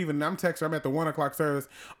was leaving. And I'm texting her, I'm at the 1:00 service.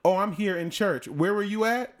 Oh, I'm here in church. Where were you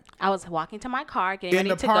at? I was walking to my car, getting ready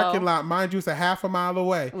to go. In the parking lot. Mind you, it's a half a mile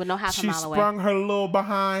away. Well, no half a mile away. She sprung her little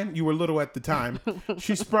behind. You were little at the time.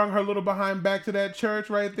 She sprung her little behind back to that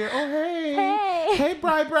church right there. Oh, hey. Hey,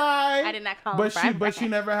 Bri. I did not call him Bri. But she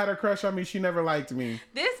never had a crush on me. She never liked me.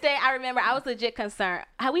 This day, I remember I was legit concerned.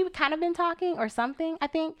 Had we kind of been talking or something, I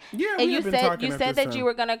think? Yeah, and we had been talking. You said that you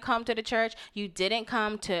were going to come to the church. You didn't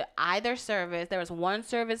come to either service. There was one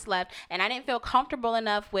service left. And I didn't feel comfortable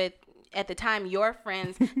enough with, at the time, your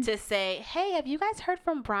friends to say, hey, have you guys heard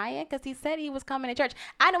from Brian? Because he said he was coming to church.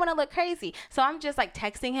 I didn't want to look crazy. So I'm just like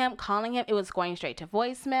texting him, calling him. It was going straight to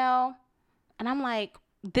voicemail. And I'm like,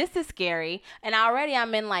 this is scary. And already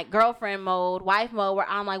I'm in like girlfriend mode, wife mode, where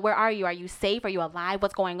I'm like, where are you? Are you safe? Are you alive?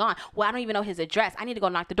 What's going on? Well, I don't even know his address. I need to go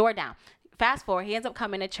knock the door down. Fast forward, he ends up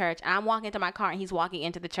coming to church, and I'm walking to my car, and he's walking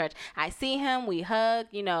into the church. I see him, we hug,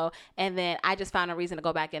 you know, and then I just found a reason to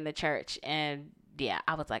go back in the church. And yeah,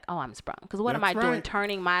 I was like, oh, I'm sprung. Because what am I doing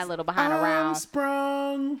turning my little behind around? I'm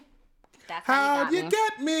sprung. That's how you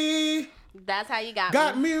get me. That's how you got me.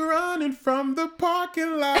 Got me running from the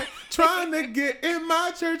parking lot, trying to get in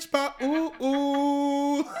my church spot. Ooh,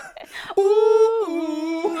 ooh.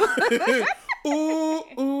 Ooh,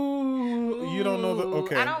 ooh. Ooh. You don't know the,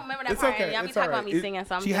 okay. I don't remember that part. Okay. Y'all be talking about me singing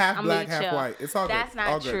something. She half black, half white. It's all good. That's not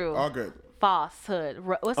all good. true. All good. Falsehood.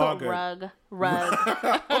 What's a rug?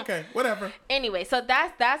 Okay, whatever. Anyway, so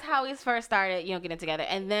that's how we first started, you know, getting together.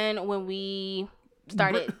 And then when we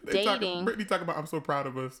started dating. Brittany talking about, I'm so proud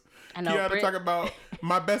of us. I know. Kiana talking about,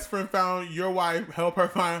 my best friend found your wife, help her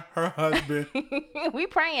find her husband. We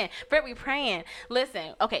praying. Britt, we praying.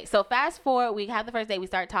 Listen, okay, so fast forward, we have the first date, we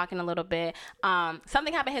start talking a little bit.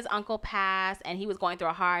 Something happened, his uncle passed, and he was going through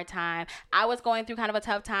a hard time. I was going through kind of a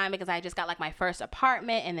tough time because I just got like my first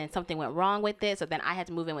apartment, and then something went wrong with it, so then I had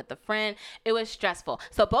to move in with a friend. It was stressful.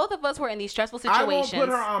 So both of us were in these stressful situations. I won't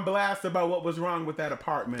put her on blast about what was wrong with that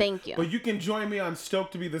apartment. Thank you. But you can join me on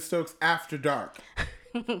Stoked to be the Stokes after dark.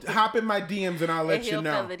 Hop in my DMs and I'll let you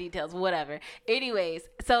know. Fill the details, whatever. Anyways,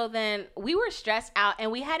 so then we were stressed out,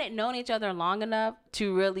 and we hadn't known each other long enough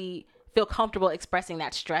to really feel comfortable expressing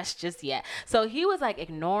that stress just yet. So he was like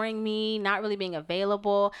ignoring me, not really being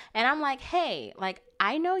available. And I'm like, hey, like,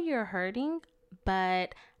 I know you're hurting,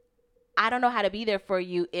 but I don't know how to be there for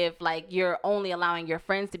you if like you're only allowing your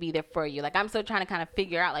friends to be there for you. Like, I'm still trying to kind of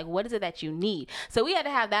figure out like, what is it that you need? So we had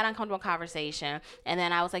to have that uncomfortable conversation. And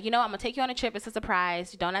then I was like, you know, I'm gonna take you on a trip. It's a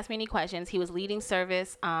surprise. Don't ask me any questions. He was leading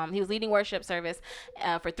service. He was leading worship service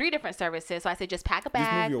for 3 different services. So I said, just pack a bag.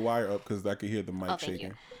 Just move your wire up because I could hear the mic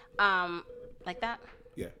shaking. Like that.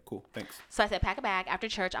 Yeah, cool. Thanks. So I said, pack a bag. After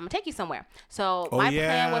church, I'm going to take you somewhere. So my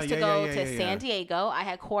plan was to go to San Diego. I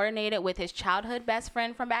had coordinated with his childhood best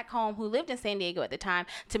friend from back home who lived in San Diego at the time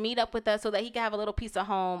to meet up with us so that he could have a little piece of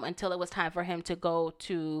home until it was time for him to go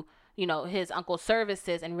to, his uncle's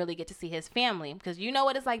services and really get to see his family, because you know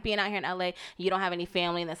what it's like being out here in LA. You don't have any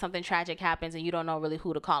family, and then something tragic happens and you don't know really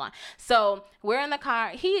who to call on. So we're in the car.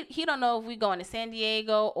 He don't know if we going to San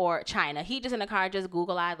Diego or China. He just in the car, just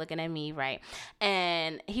Google-eyed looking at me, right?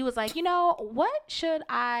 And he was like, what should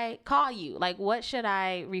I call you? Like, what should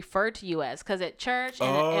I refer to you as? Because at church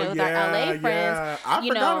and with our LA friends, I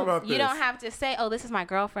forgot about this. You don't have to say, oh, this is my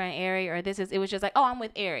girlfriend Ari, or it was just like, oh, I'm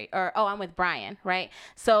with Ari, or oh, I'm with Brian, right?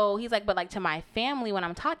 So he's like, but like to my family, when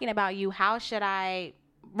I'm talking about you, how should I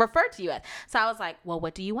refer to you as? So I was like, well,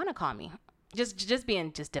 what do you want to call me? Just being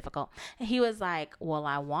difficult. And he was like, well,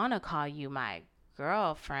 I want to call you my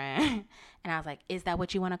girlfriend. And I was like, is that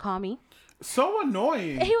what you want to call me? So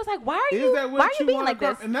annoying. And he was like, why are you being like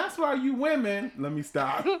this? And that's why you women, let me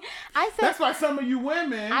stop. I said, that's why some of you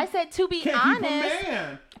women, I said, to be can't honest, keep a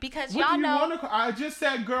man. Because what y'all do you know. I just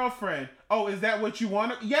said girlfriend. Oh, is that what you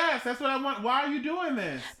want? Yes, that's what I want. Why are you doing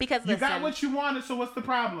this? Because you got what you wanted, so what's the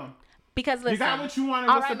problem? Because listen, you got what you wanted.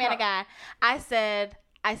 All right, man of God. I said,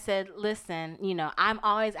 listen, I'm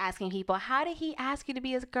always asking people, how did he ask you to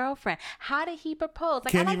be his girlfriend? How did he propose?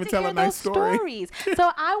 Like, Can't I like even to tell hear a nice those story. stories. So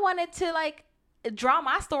I wanted to draw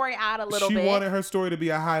my story out a little bit. She wanted her story to be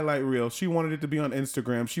a highlight reel. She wanted it to be on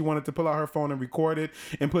Instagram. She wanted to pull out her phone and record it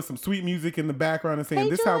and put some sweet music in the background and saying,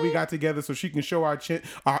 this is how we got together, so she can show our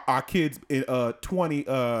kids in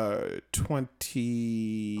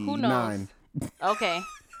 29. Who knows? Okay.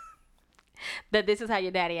 That this is how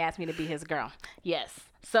your daddy asked me to be his girl. Yes.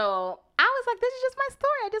 So I was like, this is just my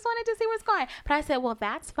story. I just wanted to see where it's going. But I said, well,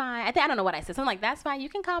 that's fine. I don't know what I said. So I'm like, that's fine. You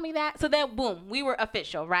can call me that. So then, boom, we were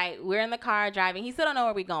official, right? We're in the car driving. He still don't know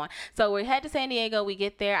where we're going. So we head to San Diego. We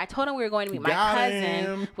get there. I told him we were going to meet my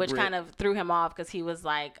cousin, which kind of threw him off because he was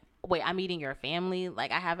like, wait, I'm meeting your family?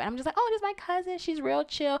 I'm just like, oh, this is my cousin. She's real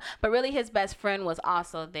chill. But really his best friend was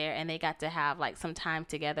also there, and they got to have some time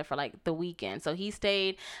together for the weekend. So he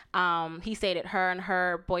stayed at her and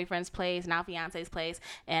her boyfriend's place, now fiance's place,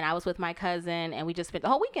 and I was with my cousin, and we just spent the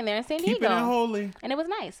whole weekend there in San Diego. Keeping it holy. And it was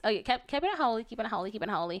nice. Oh yeah, kept it holy, keeping it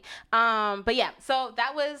holy. But yeah, so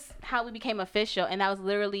that was how we became official, and that was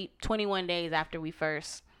literally 21 days after we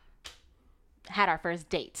first had our first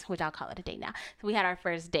date, which I'll call it a date now. So we had our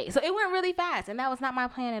first date. So it went really fast, and that was not my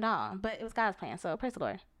plan at all, but it was God's plan. So praise the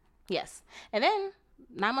Lord. Yes. And then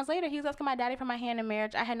 9 months later, he was asking my daddy for my hand in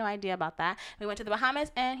marriage. I had no idea about that. We went to the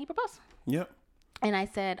Bahamas, and he proposed. Yep. And I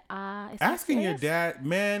said, asking your dad,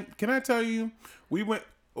 man, can I tell you,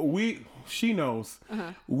 she knows.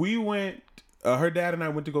 Mm-hmm. We went, her dad and I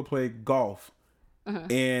went to go play golf.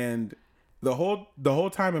 Mm-hmm. And the whole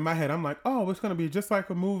time in my head, I'm like, oh, it's going to be just like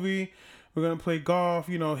a movie. We're going to play golf,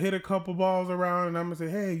 hit a couple balls around, and I'm going to say,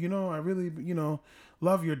 hey, I really,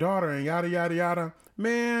 love your daughter, and yada, yada, yada.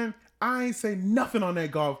 Man, I ain't say nothing on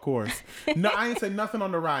that golf course. No, I ain't say nothing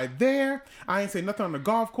on the ride there. I ain't say nothing on the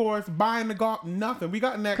golf course, buying the golf, nothing. We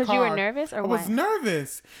got in that car. Because you were nervous or what? I was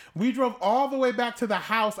nervous. We drove all the way back to the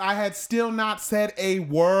house. I had still not said a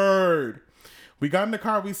word. We got in the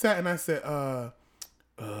car, we sat, and I said,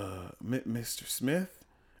 Mr. Smith?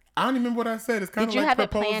 I don't even remember what I said. It's kind of like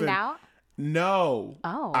proposing. Did you have it planned out? No.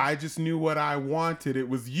 Oh. I just knew what I wanted. It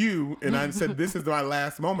was you. And I said, this is my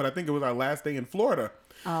last moment. I think it was our last day in Florida.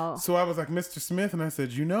 Oh. So I was like, Mr. Smith. And I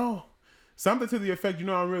said, something to the effect,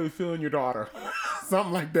 I'm really feeling your daughter.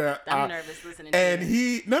 Something like that. I'm nervous listening to and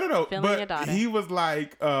you. No. Feeling but your daughter. He was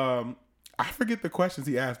like, I forget the questions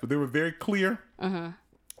he asked, but they were very clear. Mm-hmm.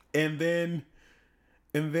 And then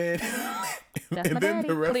the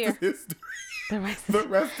rest is history. The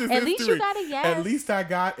rest is at history. least you got a yes. At least I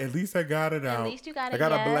got it out. At least you got a yes. I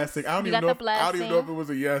got a blessing. I don't even know if it was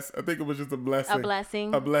a yes. I think it was just a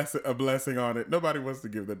blessing. A blessing on it. Nobody wants to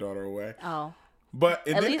give their daughter away. Oh. But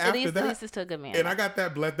at least it's to a good man. And I got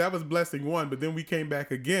that that was blessing one. But then we came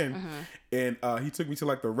back again, and he took me to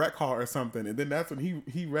the rec hall or something. And then that's when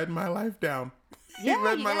he read my life down. He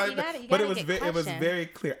read my life down. But it was very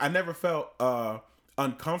clear. I never felt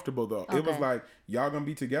uncomfortable though. Okay. It was like, y'all gonna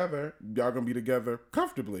be together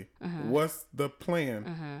comfortably. Mm-hmm. What's the plan?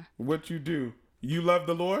 Mm-hmm. What you do? You love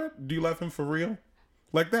the Lord? Do you love him for real?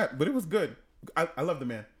 Like that. But it was good. I love the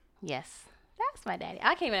man. Yes. That's my daddy.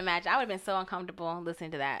 I can't even imagine. I would have been so uncomfortable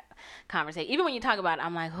listening to that conversation. Even when you talk about it,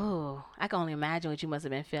 I'm like, oh, I can only imagine what you must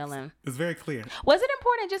have been feeling. It's very clear. Was it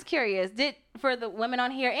important? Just curious. For the women on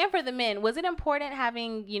here and for the men, was it important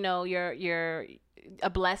having, your a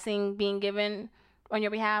blessing being given on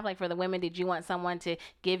your behalf? Like for the women, did you want someone to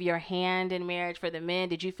give your hand in marriage? For the men,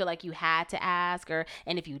 did you feel like you had to ask?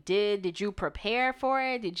 And if you did you prepare for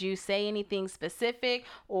it? Did you say anything specific?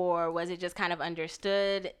 Or was it just kind of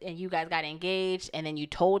understood and you guys got engaged and then you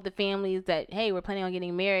told the families that, hey, we're planning on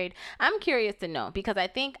getting married? I'm curious to know, because I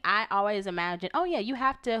think I always imagine, oh yeah, you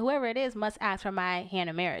have to, whoever it is must ask for my hand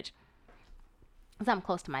in marriage. Because I'm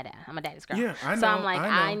close to my dad. I'm a daddy's girl. Yeah, I know. So I'm like,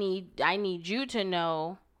 I need you to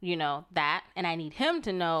know, that, and I need him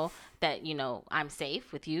to know that, I'm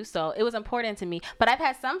safe with you. So it was important to me. But I've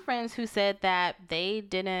had some friends who said that they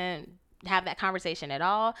didn't have that conversation at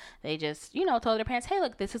all. They just, told their parents, hey,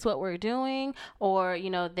 look, this is what we're doing. Or,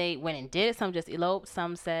 they went and did it. Some just eloped.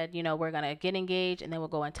 Some said, we're going to get engaged and then we'll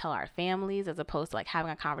go and tell our families, as opposed to like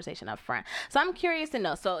having a conversation up front. So I'm curious to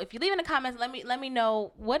know. So if you leave in the comments, let me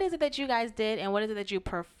know, what is it that you guys did and what is it that you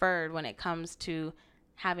preferred when it comes to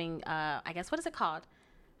having, I guess, what is it called?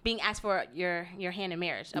 Being asked for your hand in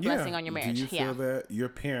marriage, a blessing on your marriage. Do you feel that your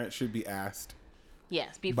parents should be asked?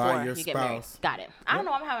 Yes, before you get married. Got it. I don't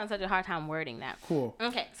know. I'm having such a hard time wording that. Cool.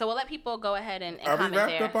 Okay, so we'll let people go ahead and comment there. Are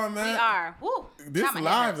we wrapped up on that? We are. Woo. This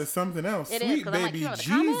live is something else. It Sweet is, baby like,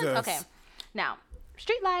 Jesus. Okay. Now,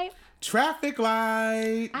 street light. Traffic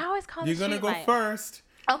light. I always call it You're going to go first.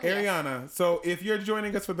 Okay. Ariana, so if you're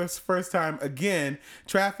joining us for this first time, again,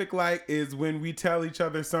 traffic light is when we tell each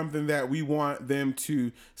other something that we want them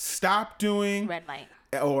to stop doing. Red light.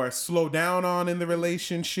 Or slow down on in the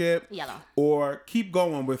relationship. Yellow. Or keep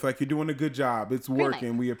going with, like, you're doing a good job. It's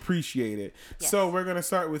working. We appreciate it. Yes. So we're going to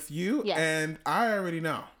start with you. Yes. And I already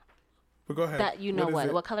know. But go ahead.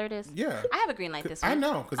 That what color it is? Yeah. I have a green light this week. I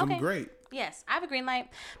know, because I'm great. Yes, I have a green light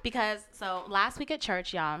because, so last week at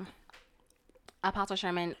church, y'all, Apostle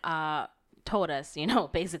Sherman told us,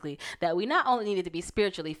 basically that we not only needed to be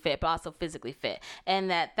spiritually fit, but also physically fit. And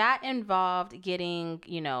that involved getting,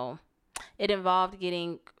 it involved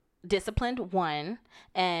getting disciplined, one,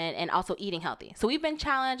 and also eating healthy. So we've been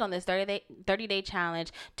challenged on this 30-day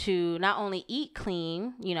challenge to not only eat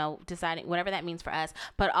clean, deciding whatever that means for us,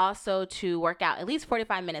 but also to work out at least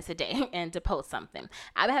 45 minutes a day and to post something.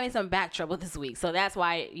 I've been having some back trouble this week, so that's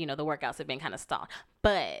why, the workouts have been kind of stalled.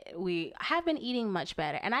 But we have been eating much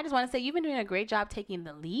better. And I just want to say you've been doing a great job taking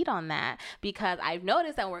the lead on that, because I've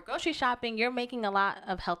noticed that when we're grocery shopping, you're making a lot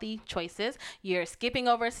of healthy choices. You're skipping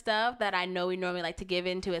over stuff that I know we normally like to give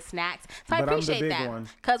into as snacks. So I appreciate that.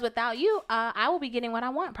 Because without you, I will be getting what I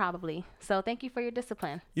want probably. So thank you for your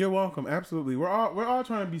discipline. You're welcome. Absolutely. We're all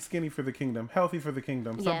trying to be skinny for the kingdom, healthy for the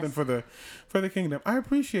kingdom, something for the kingdom. I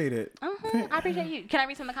appreciate it. I appreciate you. Can I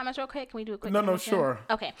read some of the comments real quick? Can we do a quick? No, sure.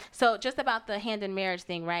 Okay. So just about the hand in marriage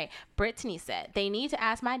thing, right? Brittany said they need to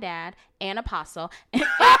ask my dad and Apostle and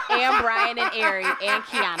Brian and Ari and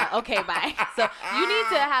Kiana. Okay, bye. So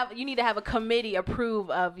you need to have a committee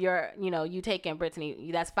approve of your, you taking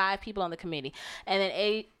Brittany. That's 5 people on the committee. And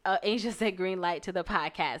then Asia said green light to the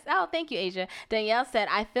podcast. Oh, thank you, Asia. Danielle said,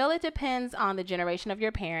 I feel it depends on the generation of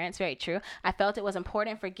your parents. Very true. I felt it was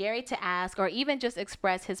important for Gary to ask or even just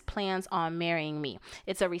express his plans on marrying me.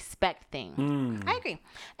 It's a respect thing. I agree.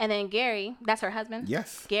 And then Gary, that's her husband.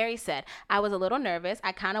 Yes. Gary said, I was a little nervous.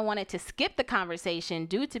 I kind of wanted to skip the conversation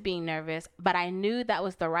due to being nervous, but I knew that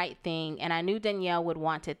was the right thing, and I knew Danielle would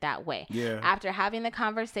want it that way. Yeah. After having the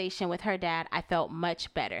conversation with her dad, I felt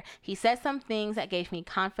much better. He said some things that gave me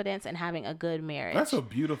confidence in having a good marriage. That's a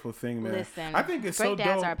beautiful thing, man. Listen, I think it's so dope. Great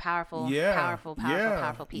dads are powerful,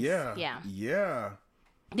 powerful piece. Yeah.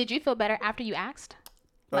 Did you feel better after you asked?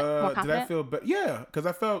 Like, more confident? Did I feel better? Yeah, because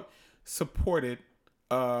I felt supported.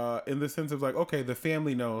 In the sense of like, okay, the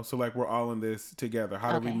family knows, so like we're all in this together.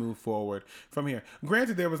 How do we move forward from here?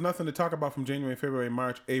 Granted, there was nothing to talk about from January, February,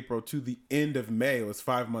 March, April to the end of May. It was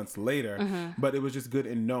 5 months later, but it was just good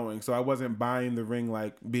in knowing. So I wasn't buying the ring,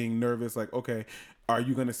 like being nervous, like, okay, are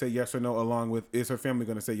you going to say yes or no along with, is her family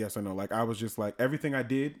going to say yes or no? Like I was just like, everything I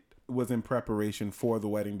did was in preparation for the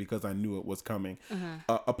wedding because I knew it was coming.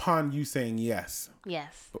 Upon you saying yes.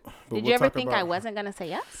 Yes. But did you ever think I wasn't going to say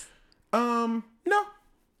yes? No.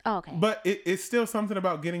 Oh, okay. But it's still something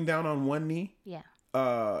about getting down on one knee. Yeah.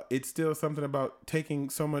 It's still something about taking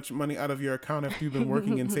so much money out of your account after you've been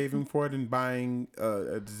working and saving for it and buying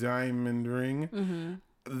a diamond ring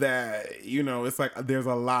that, it's like there's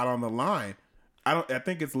a lot on the line. I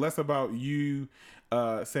think it's less about you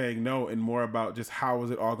saying no and more about just how is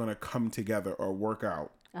it all going to come together or work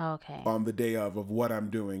out. Okay. On the day of what I'm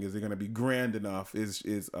doing, is it going to be grand enough? Is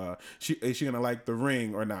she going to like the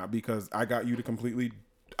ring or not? Because I got you the completely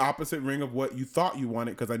opposite ring of what you thought you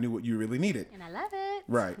wanted because I knew what you really needed. And I love it.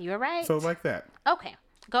 Right. You were right. So like that. Okay.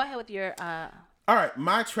 Go ahead with your All right,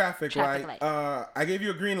 my traffic light. I gave you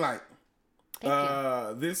a green light.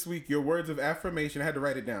 This week, your words of affirmation, I had to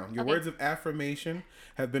write it down. Your words of affirmation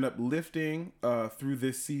have been uplifting through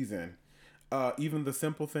this season. Even the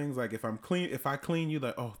simple things like if I clean you,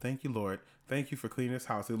 like, oh, thank you, Lord. Thank you for cleaning this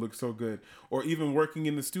house. It looks so good. Or even working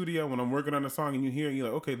in the studio when I'm working on a song and you hear it, you're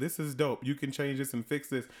like, okay, this is dope. You can change this and fix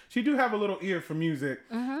this. She do have a little ear for music.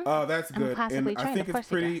 That's good. And I think it's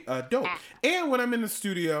pretty dope. And when I'm in the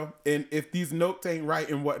studio and if these notes ain't right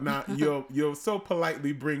and whatnot, you'll so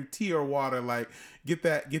politely bring tea or water, like get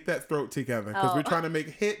that throat together. Because we're trying to make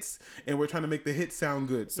hits and we're trying to make the hits sound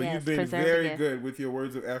good. So you've been very good with your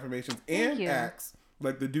words of affirmations and acts.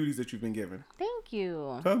 Like the duties that you've been given. Thank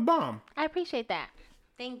you. That's bomb. I appreciate that.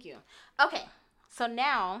 Thank you. Okay, so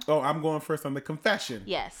now. Oh, I'm going first on the confession.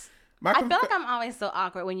 Yes. I feel like I'm always so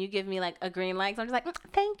awkward when you give me like a green light. So I'm just like,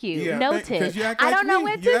 thank you. Yeah, noted. I don't know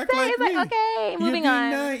what to say. It's like, okay, moving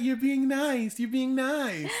on. You're being nice. You're being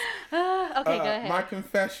nice. Okay, go ahead. My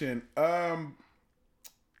confession.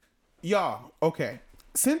 Y'all, okay.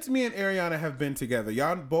 Since me and Ariana have been together,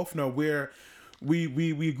 y'all both know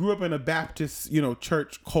we grew up in a Baptist,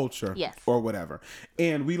 church culture, or whatever,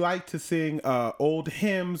 and we like to sing old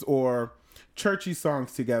hymns or churchy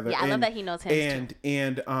songs together. Yeah, I love that he knows hymns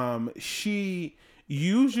and she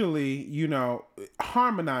usually,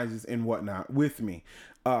 harmonizes and whatnot with me.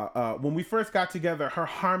 When we first got together, her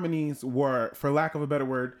harmonies were, for lack of a better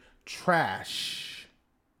word, trash.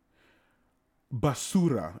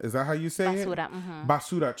 Basura, is that how you say basura, it? Mm-hmm.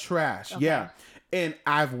 Basura, trash. Okay. Yeah. And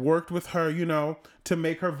I've worked with her, to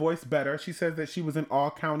make her voice better. She says that she was in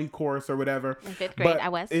all-county chorus or whatever. In 5th grade, I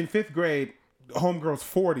was. In 5th grade, homegirl's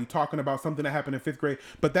 40 talking about something that happened in 5th grade.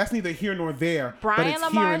 But that's neither here nor there. Brian but it's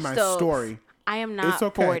Lamar hearing my Stokes. Story. I am not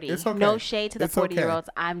 40. It's okay. No shade to the 40-year-olds.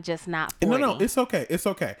 I'm just not 40. No, it's okay. It's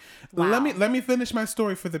okay. Wow. Let me finish my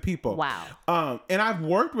story for the people. Wow. And I've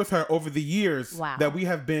worked with her over the years that we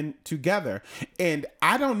have been together. And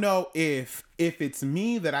I don't know if it's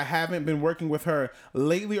me that I haven't been working with her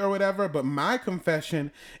lately or whatever, but my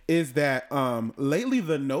confession is that lately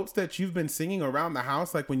the notes that you've been singing around the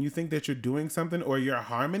house, like when you think that you're doing something or your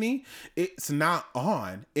harmony, it's not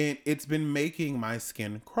on, and it's been making my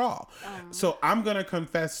skin crawl. So I'm going to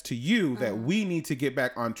confess to you that we need to get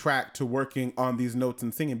back on track to working on these notes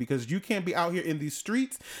and singing, because you can't be out here in these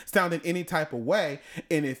streets sounding any type of way.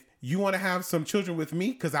 And if you want to have some children with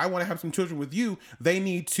me, because I want to have some children with you, they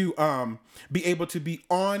need to be able to be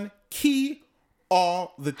on key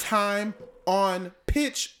all the time, on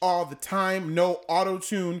pitch all the time, no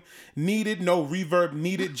auto-tune needed, no reverb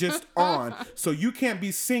needed, just on. So you can't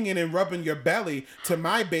be singing and rubbing your belly to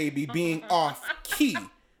my baby being off key.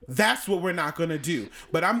 That's what we're not going to do.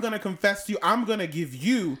 But I'm going to confess to you, I'm going to give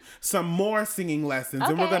you some more singing lessons,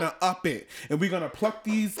 and we're going to up it. And we're going to pluck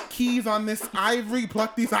these keys on this ivory,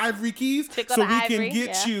 keys so we can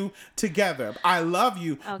get you together. I love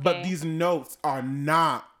you, but these notes are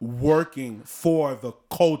not working for the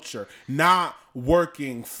culture, not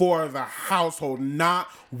working for the household, not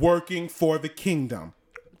working for the kingdom.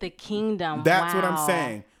 The kingdom. That's what I'm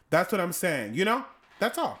saying. That's what I'm saying.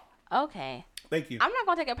 That's all. Okay. Thank you. I'm not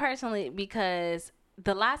going to take it personally, because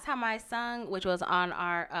the last time I sung, which was on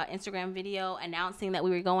our Instagram video announcing that we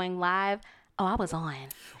were going live, I was on.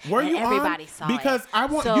 Were you everybody on? Saw because it. I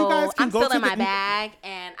want so you guys can I'm go still to in my bag,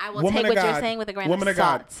 and I will take what you're saying with a grain of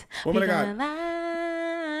salt. Woman of God.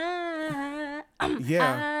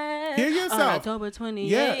 Yeah. Hear yourself. On October 28th.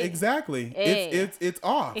 Yeah, exactly. Hey. It's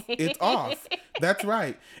off. It's off. That's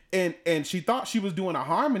right. And she thought she was doing a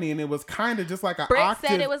harmony, and it was kind of just like an Britt octave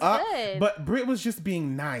said it was up, good. But Britt was just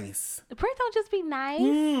being nice. Britt don't just be nice.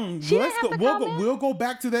 She didn't have to comment. We'll go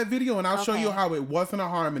back to that video, and I'll show you how it wasn't a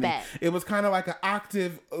harmony. Bet. It was kind of like an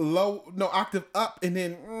octave up, and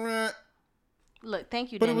then. Look,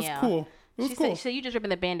 thank you, but Danielle. It was cool. She said, so you just ripping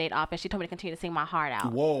the Band-Aid off, and she told me to continue to sing my heart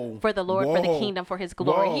out. Whoa. For the Lord, for the kingdom, for his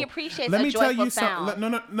glory. He appreciates a joyful sound.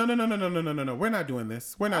 No. We're not doing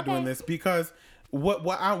this. We're not doing this, because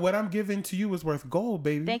what I'm giving to you is worth gold,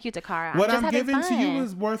 baby. Thank you, Takara. What I'm giving to you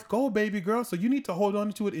is worth gold, baby girl. So you need to hold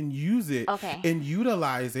on to it and use it. And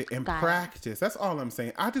utilize it and practice. That's all I'm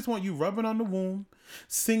saying. I just want you rubbing on the womb,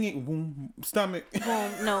 singing womb, stomach.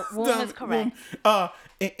 Womb. No, womb is correct. Womb,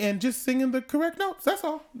 and just singing the correct notes. That's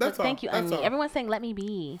all. That's all. Thank you, Amy. Everyone's saying, let me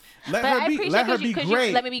be. Let her be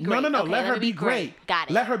great. Let me be great. No. Let her be great. Got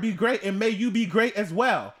it. Let her be great, and may you be great as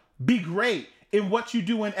well. Be great in what you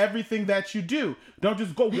do and everything that you do. Don't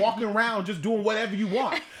just go walking around just doing whatever you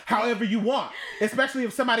want, however you want. Especially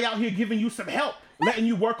if somebody out here giving you some help, letting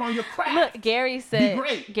you work on your craft. Look, Gary said. Be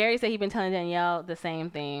great. Gary said he's been telling Danielle the same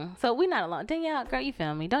thing. So we're not alone. Danielle, girl, you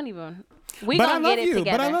feel me? Don't even. We gonna get it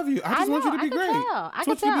together. But I love you. I just want you to be great. I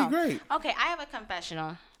can tell. You to be great. Okay, I have a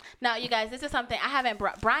confessional. Now, you guys, this is something I haven't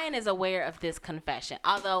brought. Brian is aware of this confession,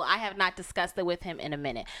 although I have not discussed it with him in a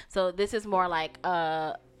minute. So this is more like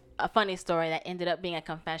a funny story that ended up being a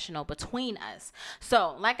confessional between us.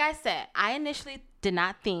 So, like I said, I initially did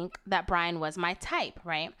not think that Brian was my type,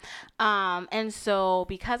 right? And so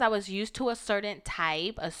because I was used to a certain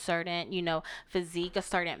type, a certain, physique, a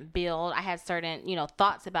certain build, I had certain,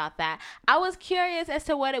 thoughts about that. I was curious as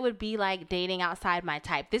to what it would be like dating outside my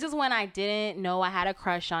type. This is when I didn't know I had a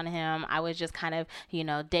crush on him. I was just kind of,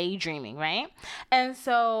 daydreaming, right? And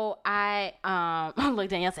so I, look,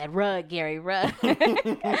 Danielle said, rug, Gary, rug.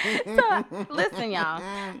 So listen, y'all,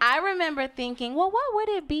 I remember thinking, well, what would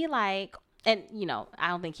it be like? And, I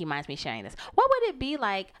don't think he minds me sharing this. What would it be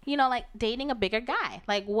like, like dating a bigger guy?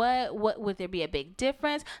 Like, what would there be a big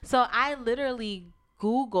difference? So I literally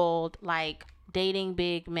Googled, like, dating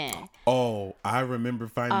big men. Oh, I remember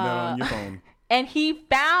finding that on your phone. And he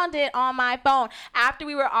found it on my phone after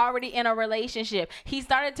we were already in a relationship. He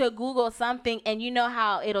started to Google something, and you know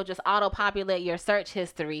how it'll just auto-populate your search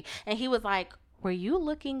history. And he was like, were you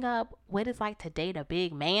looking up what it's like to date a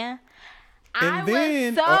big man? I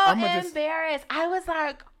was so embarrassed. I was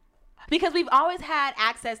like, because we've always had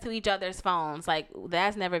access to each other's phones. Like,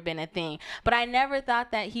 that's never been a thing. But I never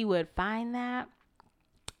thought that he would find that.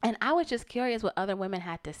 And I was just curious what other women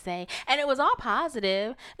had to say. And it was all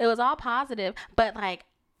positive. But, like,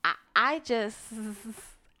 I didn't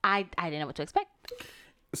know what to expect.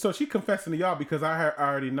 So she confessing to y'all because I had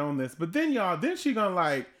already known this. But then, y'all, she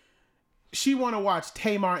gonna, she want to watch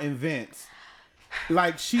Tamar and Vince.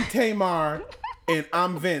 Like, she Tamar and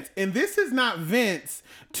I'm Vince. And this is not Vince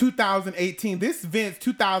 2018. This is Vince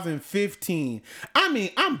 2015. I mean,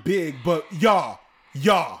 I'm big, but y'all.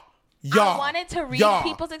 I wanted to read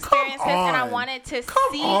people's experiences and I wanted to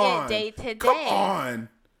see it day to day. Come on.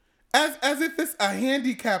 As if it's a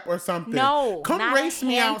handicap or something. No, come race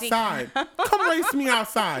me outside. Come race me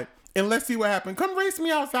outside. And let's see what happens. Come race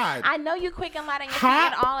me outside. I know you quick and light on your feet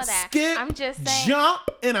and all of that. Skip, I'm just saying. Jump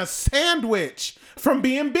in a sandwich from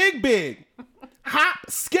being big. Hop,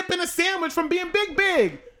 skip in a sandwich from being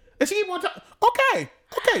big. And she wants to. Okay.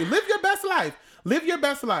 Live your best life.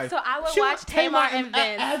 So I would watch Tamar and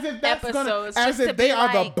Vince episodes as if they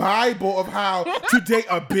are the Bible of how to date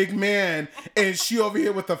a big man, and she over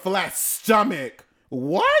here with a flat stomach.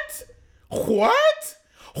 What?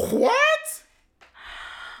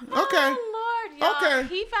 Okay. Oh, Lord, y'all. Okay.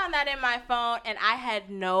 He found that in my phone, and I had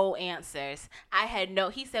no answers.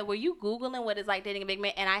 He said, were you Googling what it's like dating a big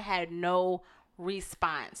man? And I had no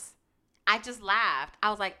response. I just laughed. I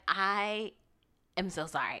was like, I am so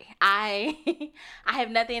sorry. I have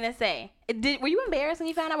nothing to say. Were you embarrassed when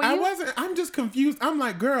you found out? I wasn't. I'm just confused. I'm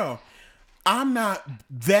like, girl, I'm not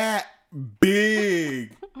that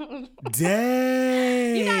big.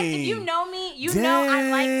 Dang. You guys, if you know me, know I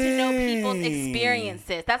like to know people's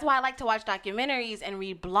experiences. That's why I like to watch documentaries and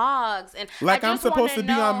read blogs. And like I'm supposed to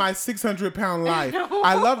be on my 600-pound life.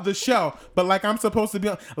 I love the show, but like I'm supposed to be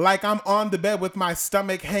like I'm on the bed with my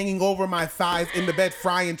stomach hanging over my thighs in the bed,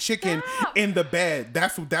 frying chicken in the bed.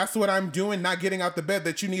 That's what I'm doing. Not getting out the bed.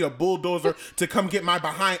 That you need a bulldozer to come get my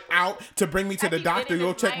behind out to bring me to the doctor.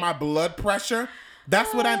 You'll check my blood pressure.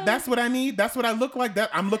 That's what I need. That's what I look like.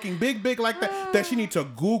 That I'm looking big like that. That she need to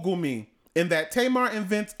Google me. And that Tamar and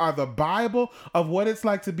Vince are the Bible of what it's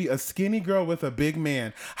like to be a skinny girl with a big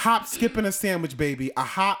man. Hop, skip, and a sandwich, baby. A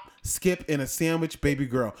hop, skip, and a sandwich, baby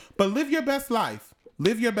girl. But live your best life.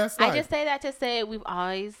 Live your best life. I just say that to say we've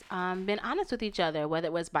always been honest with each other, whether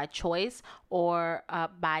it was by choice or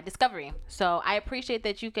by discovery. So I appreciate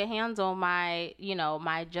that you can handle my,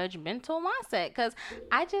 my judgmental mindset, because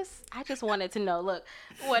I just wanted to know. Look,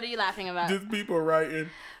 what are you laughing about? Just people writing.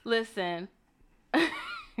 Listen. Who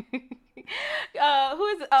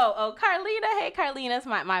is Carlina? Hey, Carlina's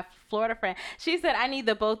my Florida friend. She said, I need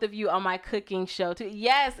the both of you on my cooking show too.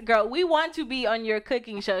 Yes, girl, we want to be on your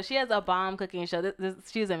cooking show. She has a bomb cooking show.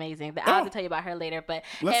 She's amazing. I'll have to tell you about her later. But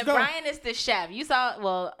Brian is the chef. You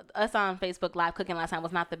saw us on Facebook Live cooking last time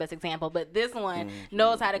was not the best example, but this one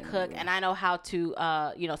knows how to cook, and I know how to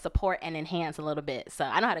support and enhance a little bit. So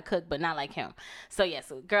I know how to cook, but not like him. So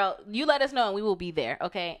yes, girl, you let us know and we will be there.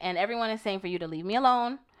 Okay, and everyone is saying for you to leave me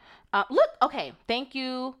alone. Thank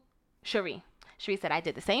you, Cherie. Cherie said, I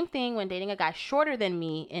did the same thing when dating a guy shorter than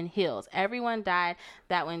me in heels. Everyone died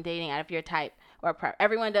that when dating out of your type or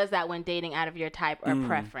everyone does that when dating out of your type or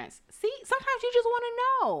preference. See, sometimes you just want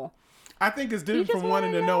to know. I think it's different from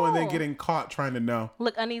wanting to know and then getting caught trying to know.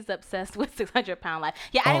 Look, Unnie's obsessed with 600-pound life.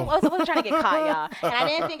 Yeah, I wasn't trying to get caught, y'all. And I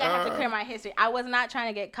didn't think I had to clear my history. I was not trying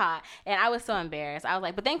to get caught. And I was so embarrassed. I was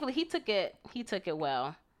like, but thankfully he took it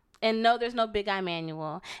well. And no, there's no big eye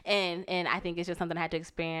manual. And I think it's just something I had to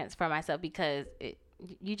experience for myself because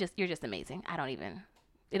you're just amazing.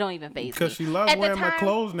 It don't even faze me. Because she loves wearing my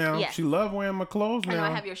clothes now. Yes. She loves wearing my clothes now. I know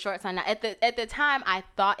I have your shorts on now. At the time, I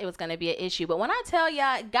thought it was going to be an issue. But when I tell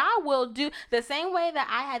y'all, God will do the same way that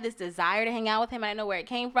I had this desire to hang out with him. And I know where it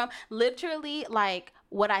came from. Literally, like,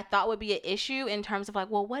 what I thought would be an issue in terms of like,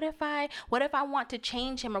 well, what if I want to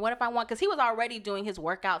change him, or what if I want, because he was already doing his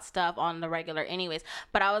workout stuff on the regular anyways,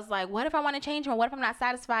 but I was like, what if I want to change him, or what if I'm not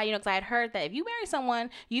satisfied, because I had heard that if you marry someone,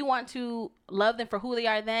 you want to love them for who they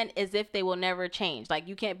are then, as if they will never change. Like,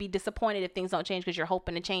 you can't be disappointed if things don't change because you're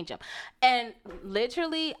hoping to change them. And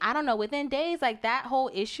literally, I don't know, within days, like, that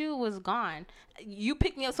whole issue was gone. You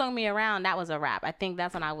picked me up, swung me around, that was a wrap. I think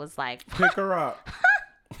that's when I was like, pick her up.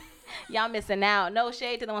 Y'all missing out. No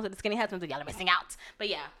shade to the ones with the skinny husbands. Y'all are missing out. But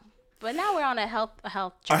yeah. But now we're on a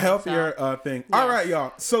healthier thing. Yes. All right,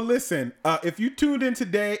 y'all. So listen, if you tuned in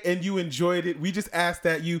today and you enjoyed it, we just ask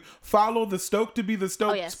that you follow the Stoked to be the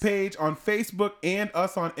Stokes page on Facebook and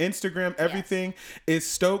us on Instagram. Everything is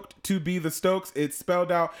Stoked to be the Stokes. It's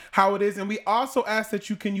spelled out how it is. And we also ask that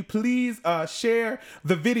you please share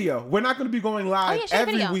the video. We're not going to be going live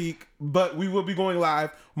every week, but we will be going live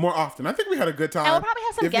more often. I think we had a good time. And we'll probably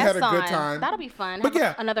have some guests on. That'll be fun. But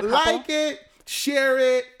another couple. Like it. Share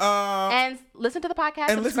it. And listen to the podcast.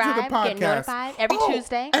 And subscribe. Get notified every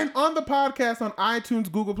Tuesday. And on the podcast on iTunes,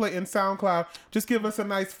 Google Play, and SoundCloud, just give us a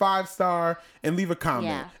nice 5-star and leave a comment.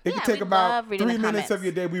 Yeah. It can take about 3 minutes of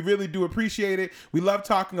your day. We really do appreciate it. We love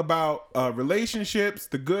talking about relationships,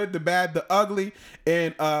 the good, the bad, the ugly.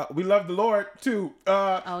 And we love the Lord, too.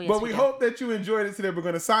 But we hope that you enjoyed it today. We're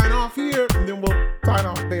going to sign off here, and then we'll sign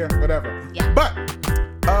off there, whatever. Yeah. But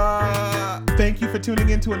thank you for tuning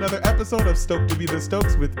in to another episode of Stoked to be the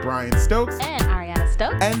Stokes with Brian Stokes and Ariana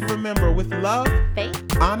Stokes. And remember, with love,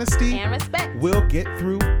 faith, honesty, and respect, we'll get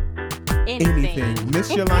through anything.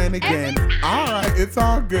 Miss your line again. All right, it's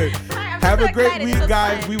all good. Right, Have a great week,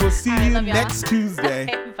 guys. We will see you next Tuesday.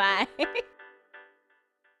 Bye.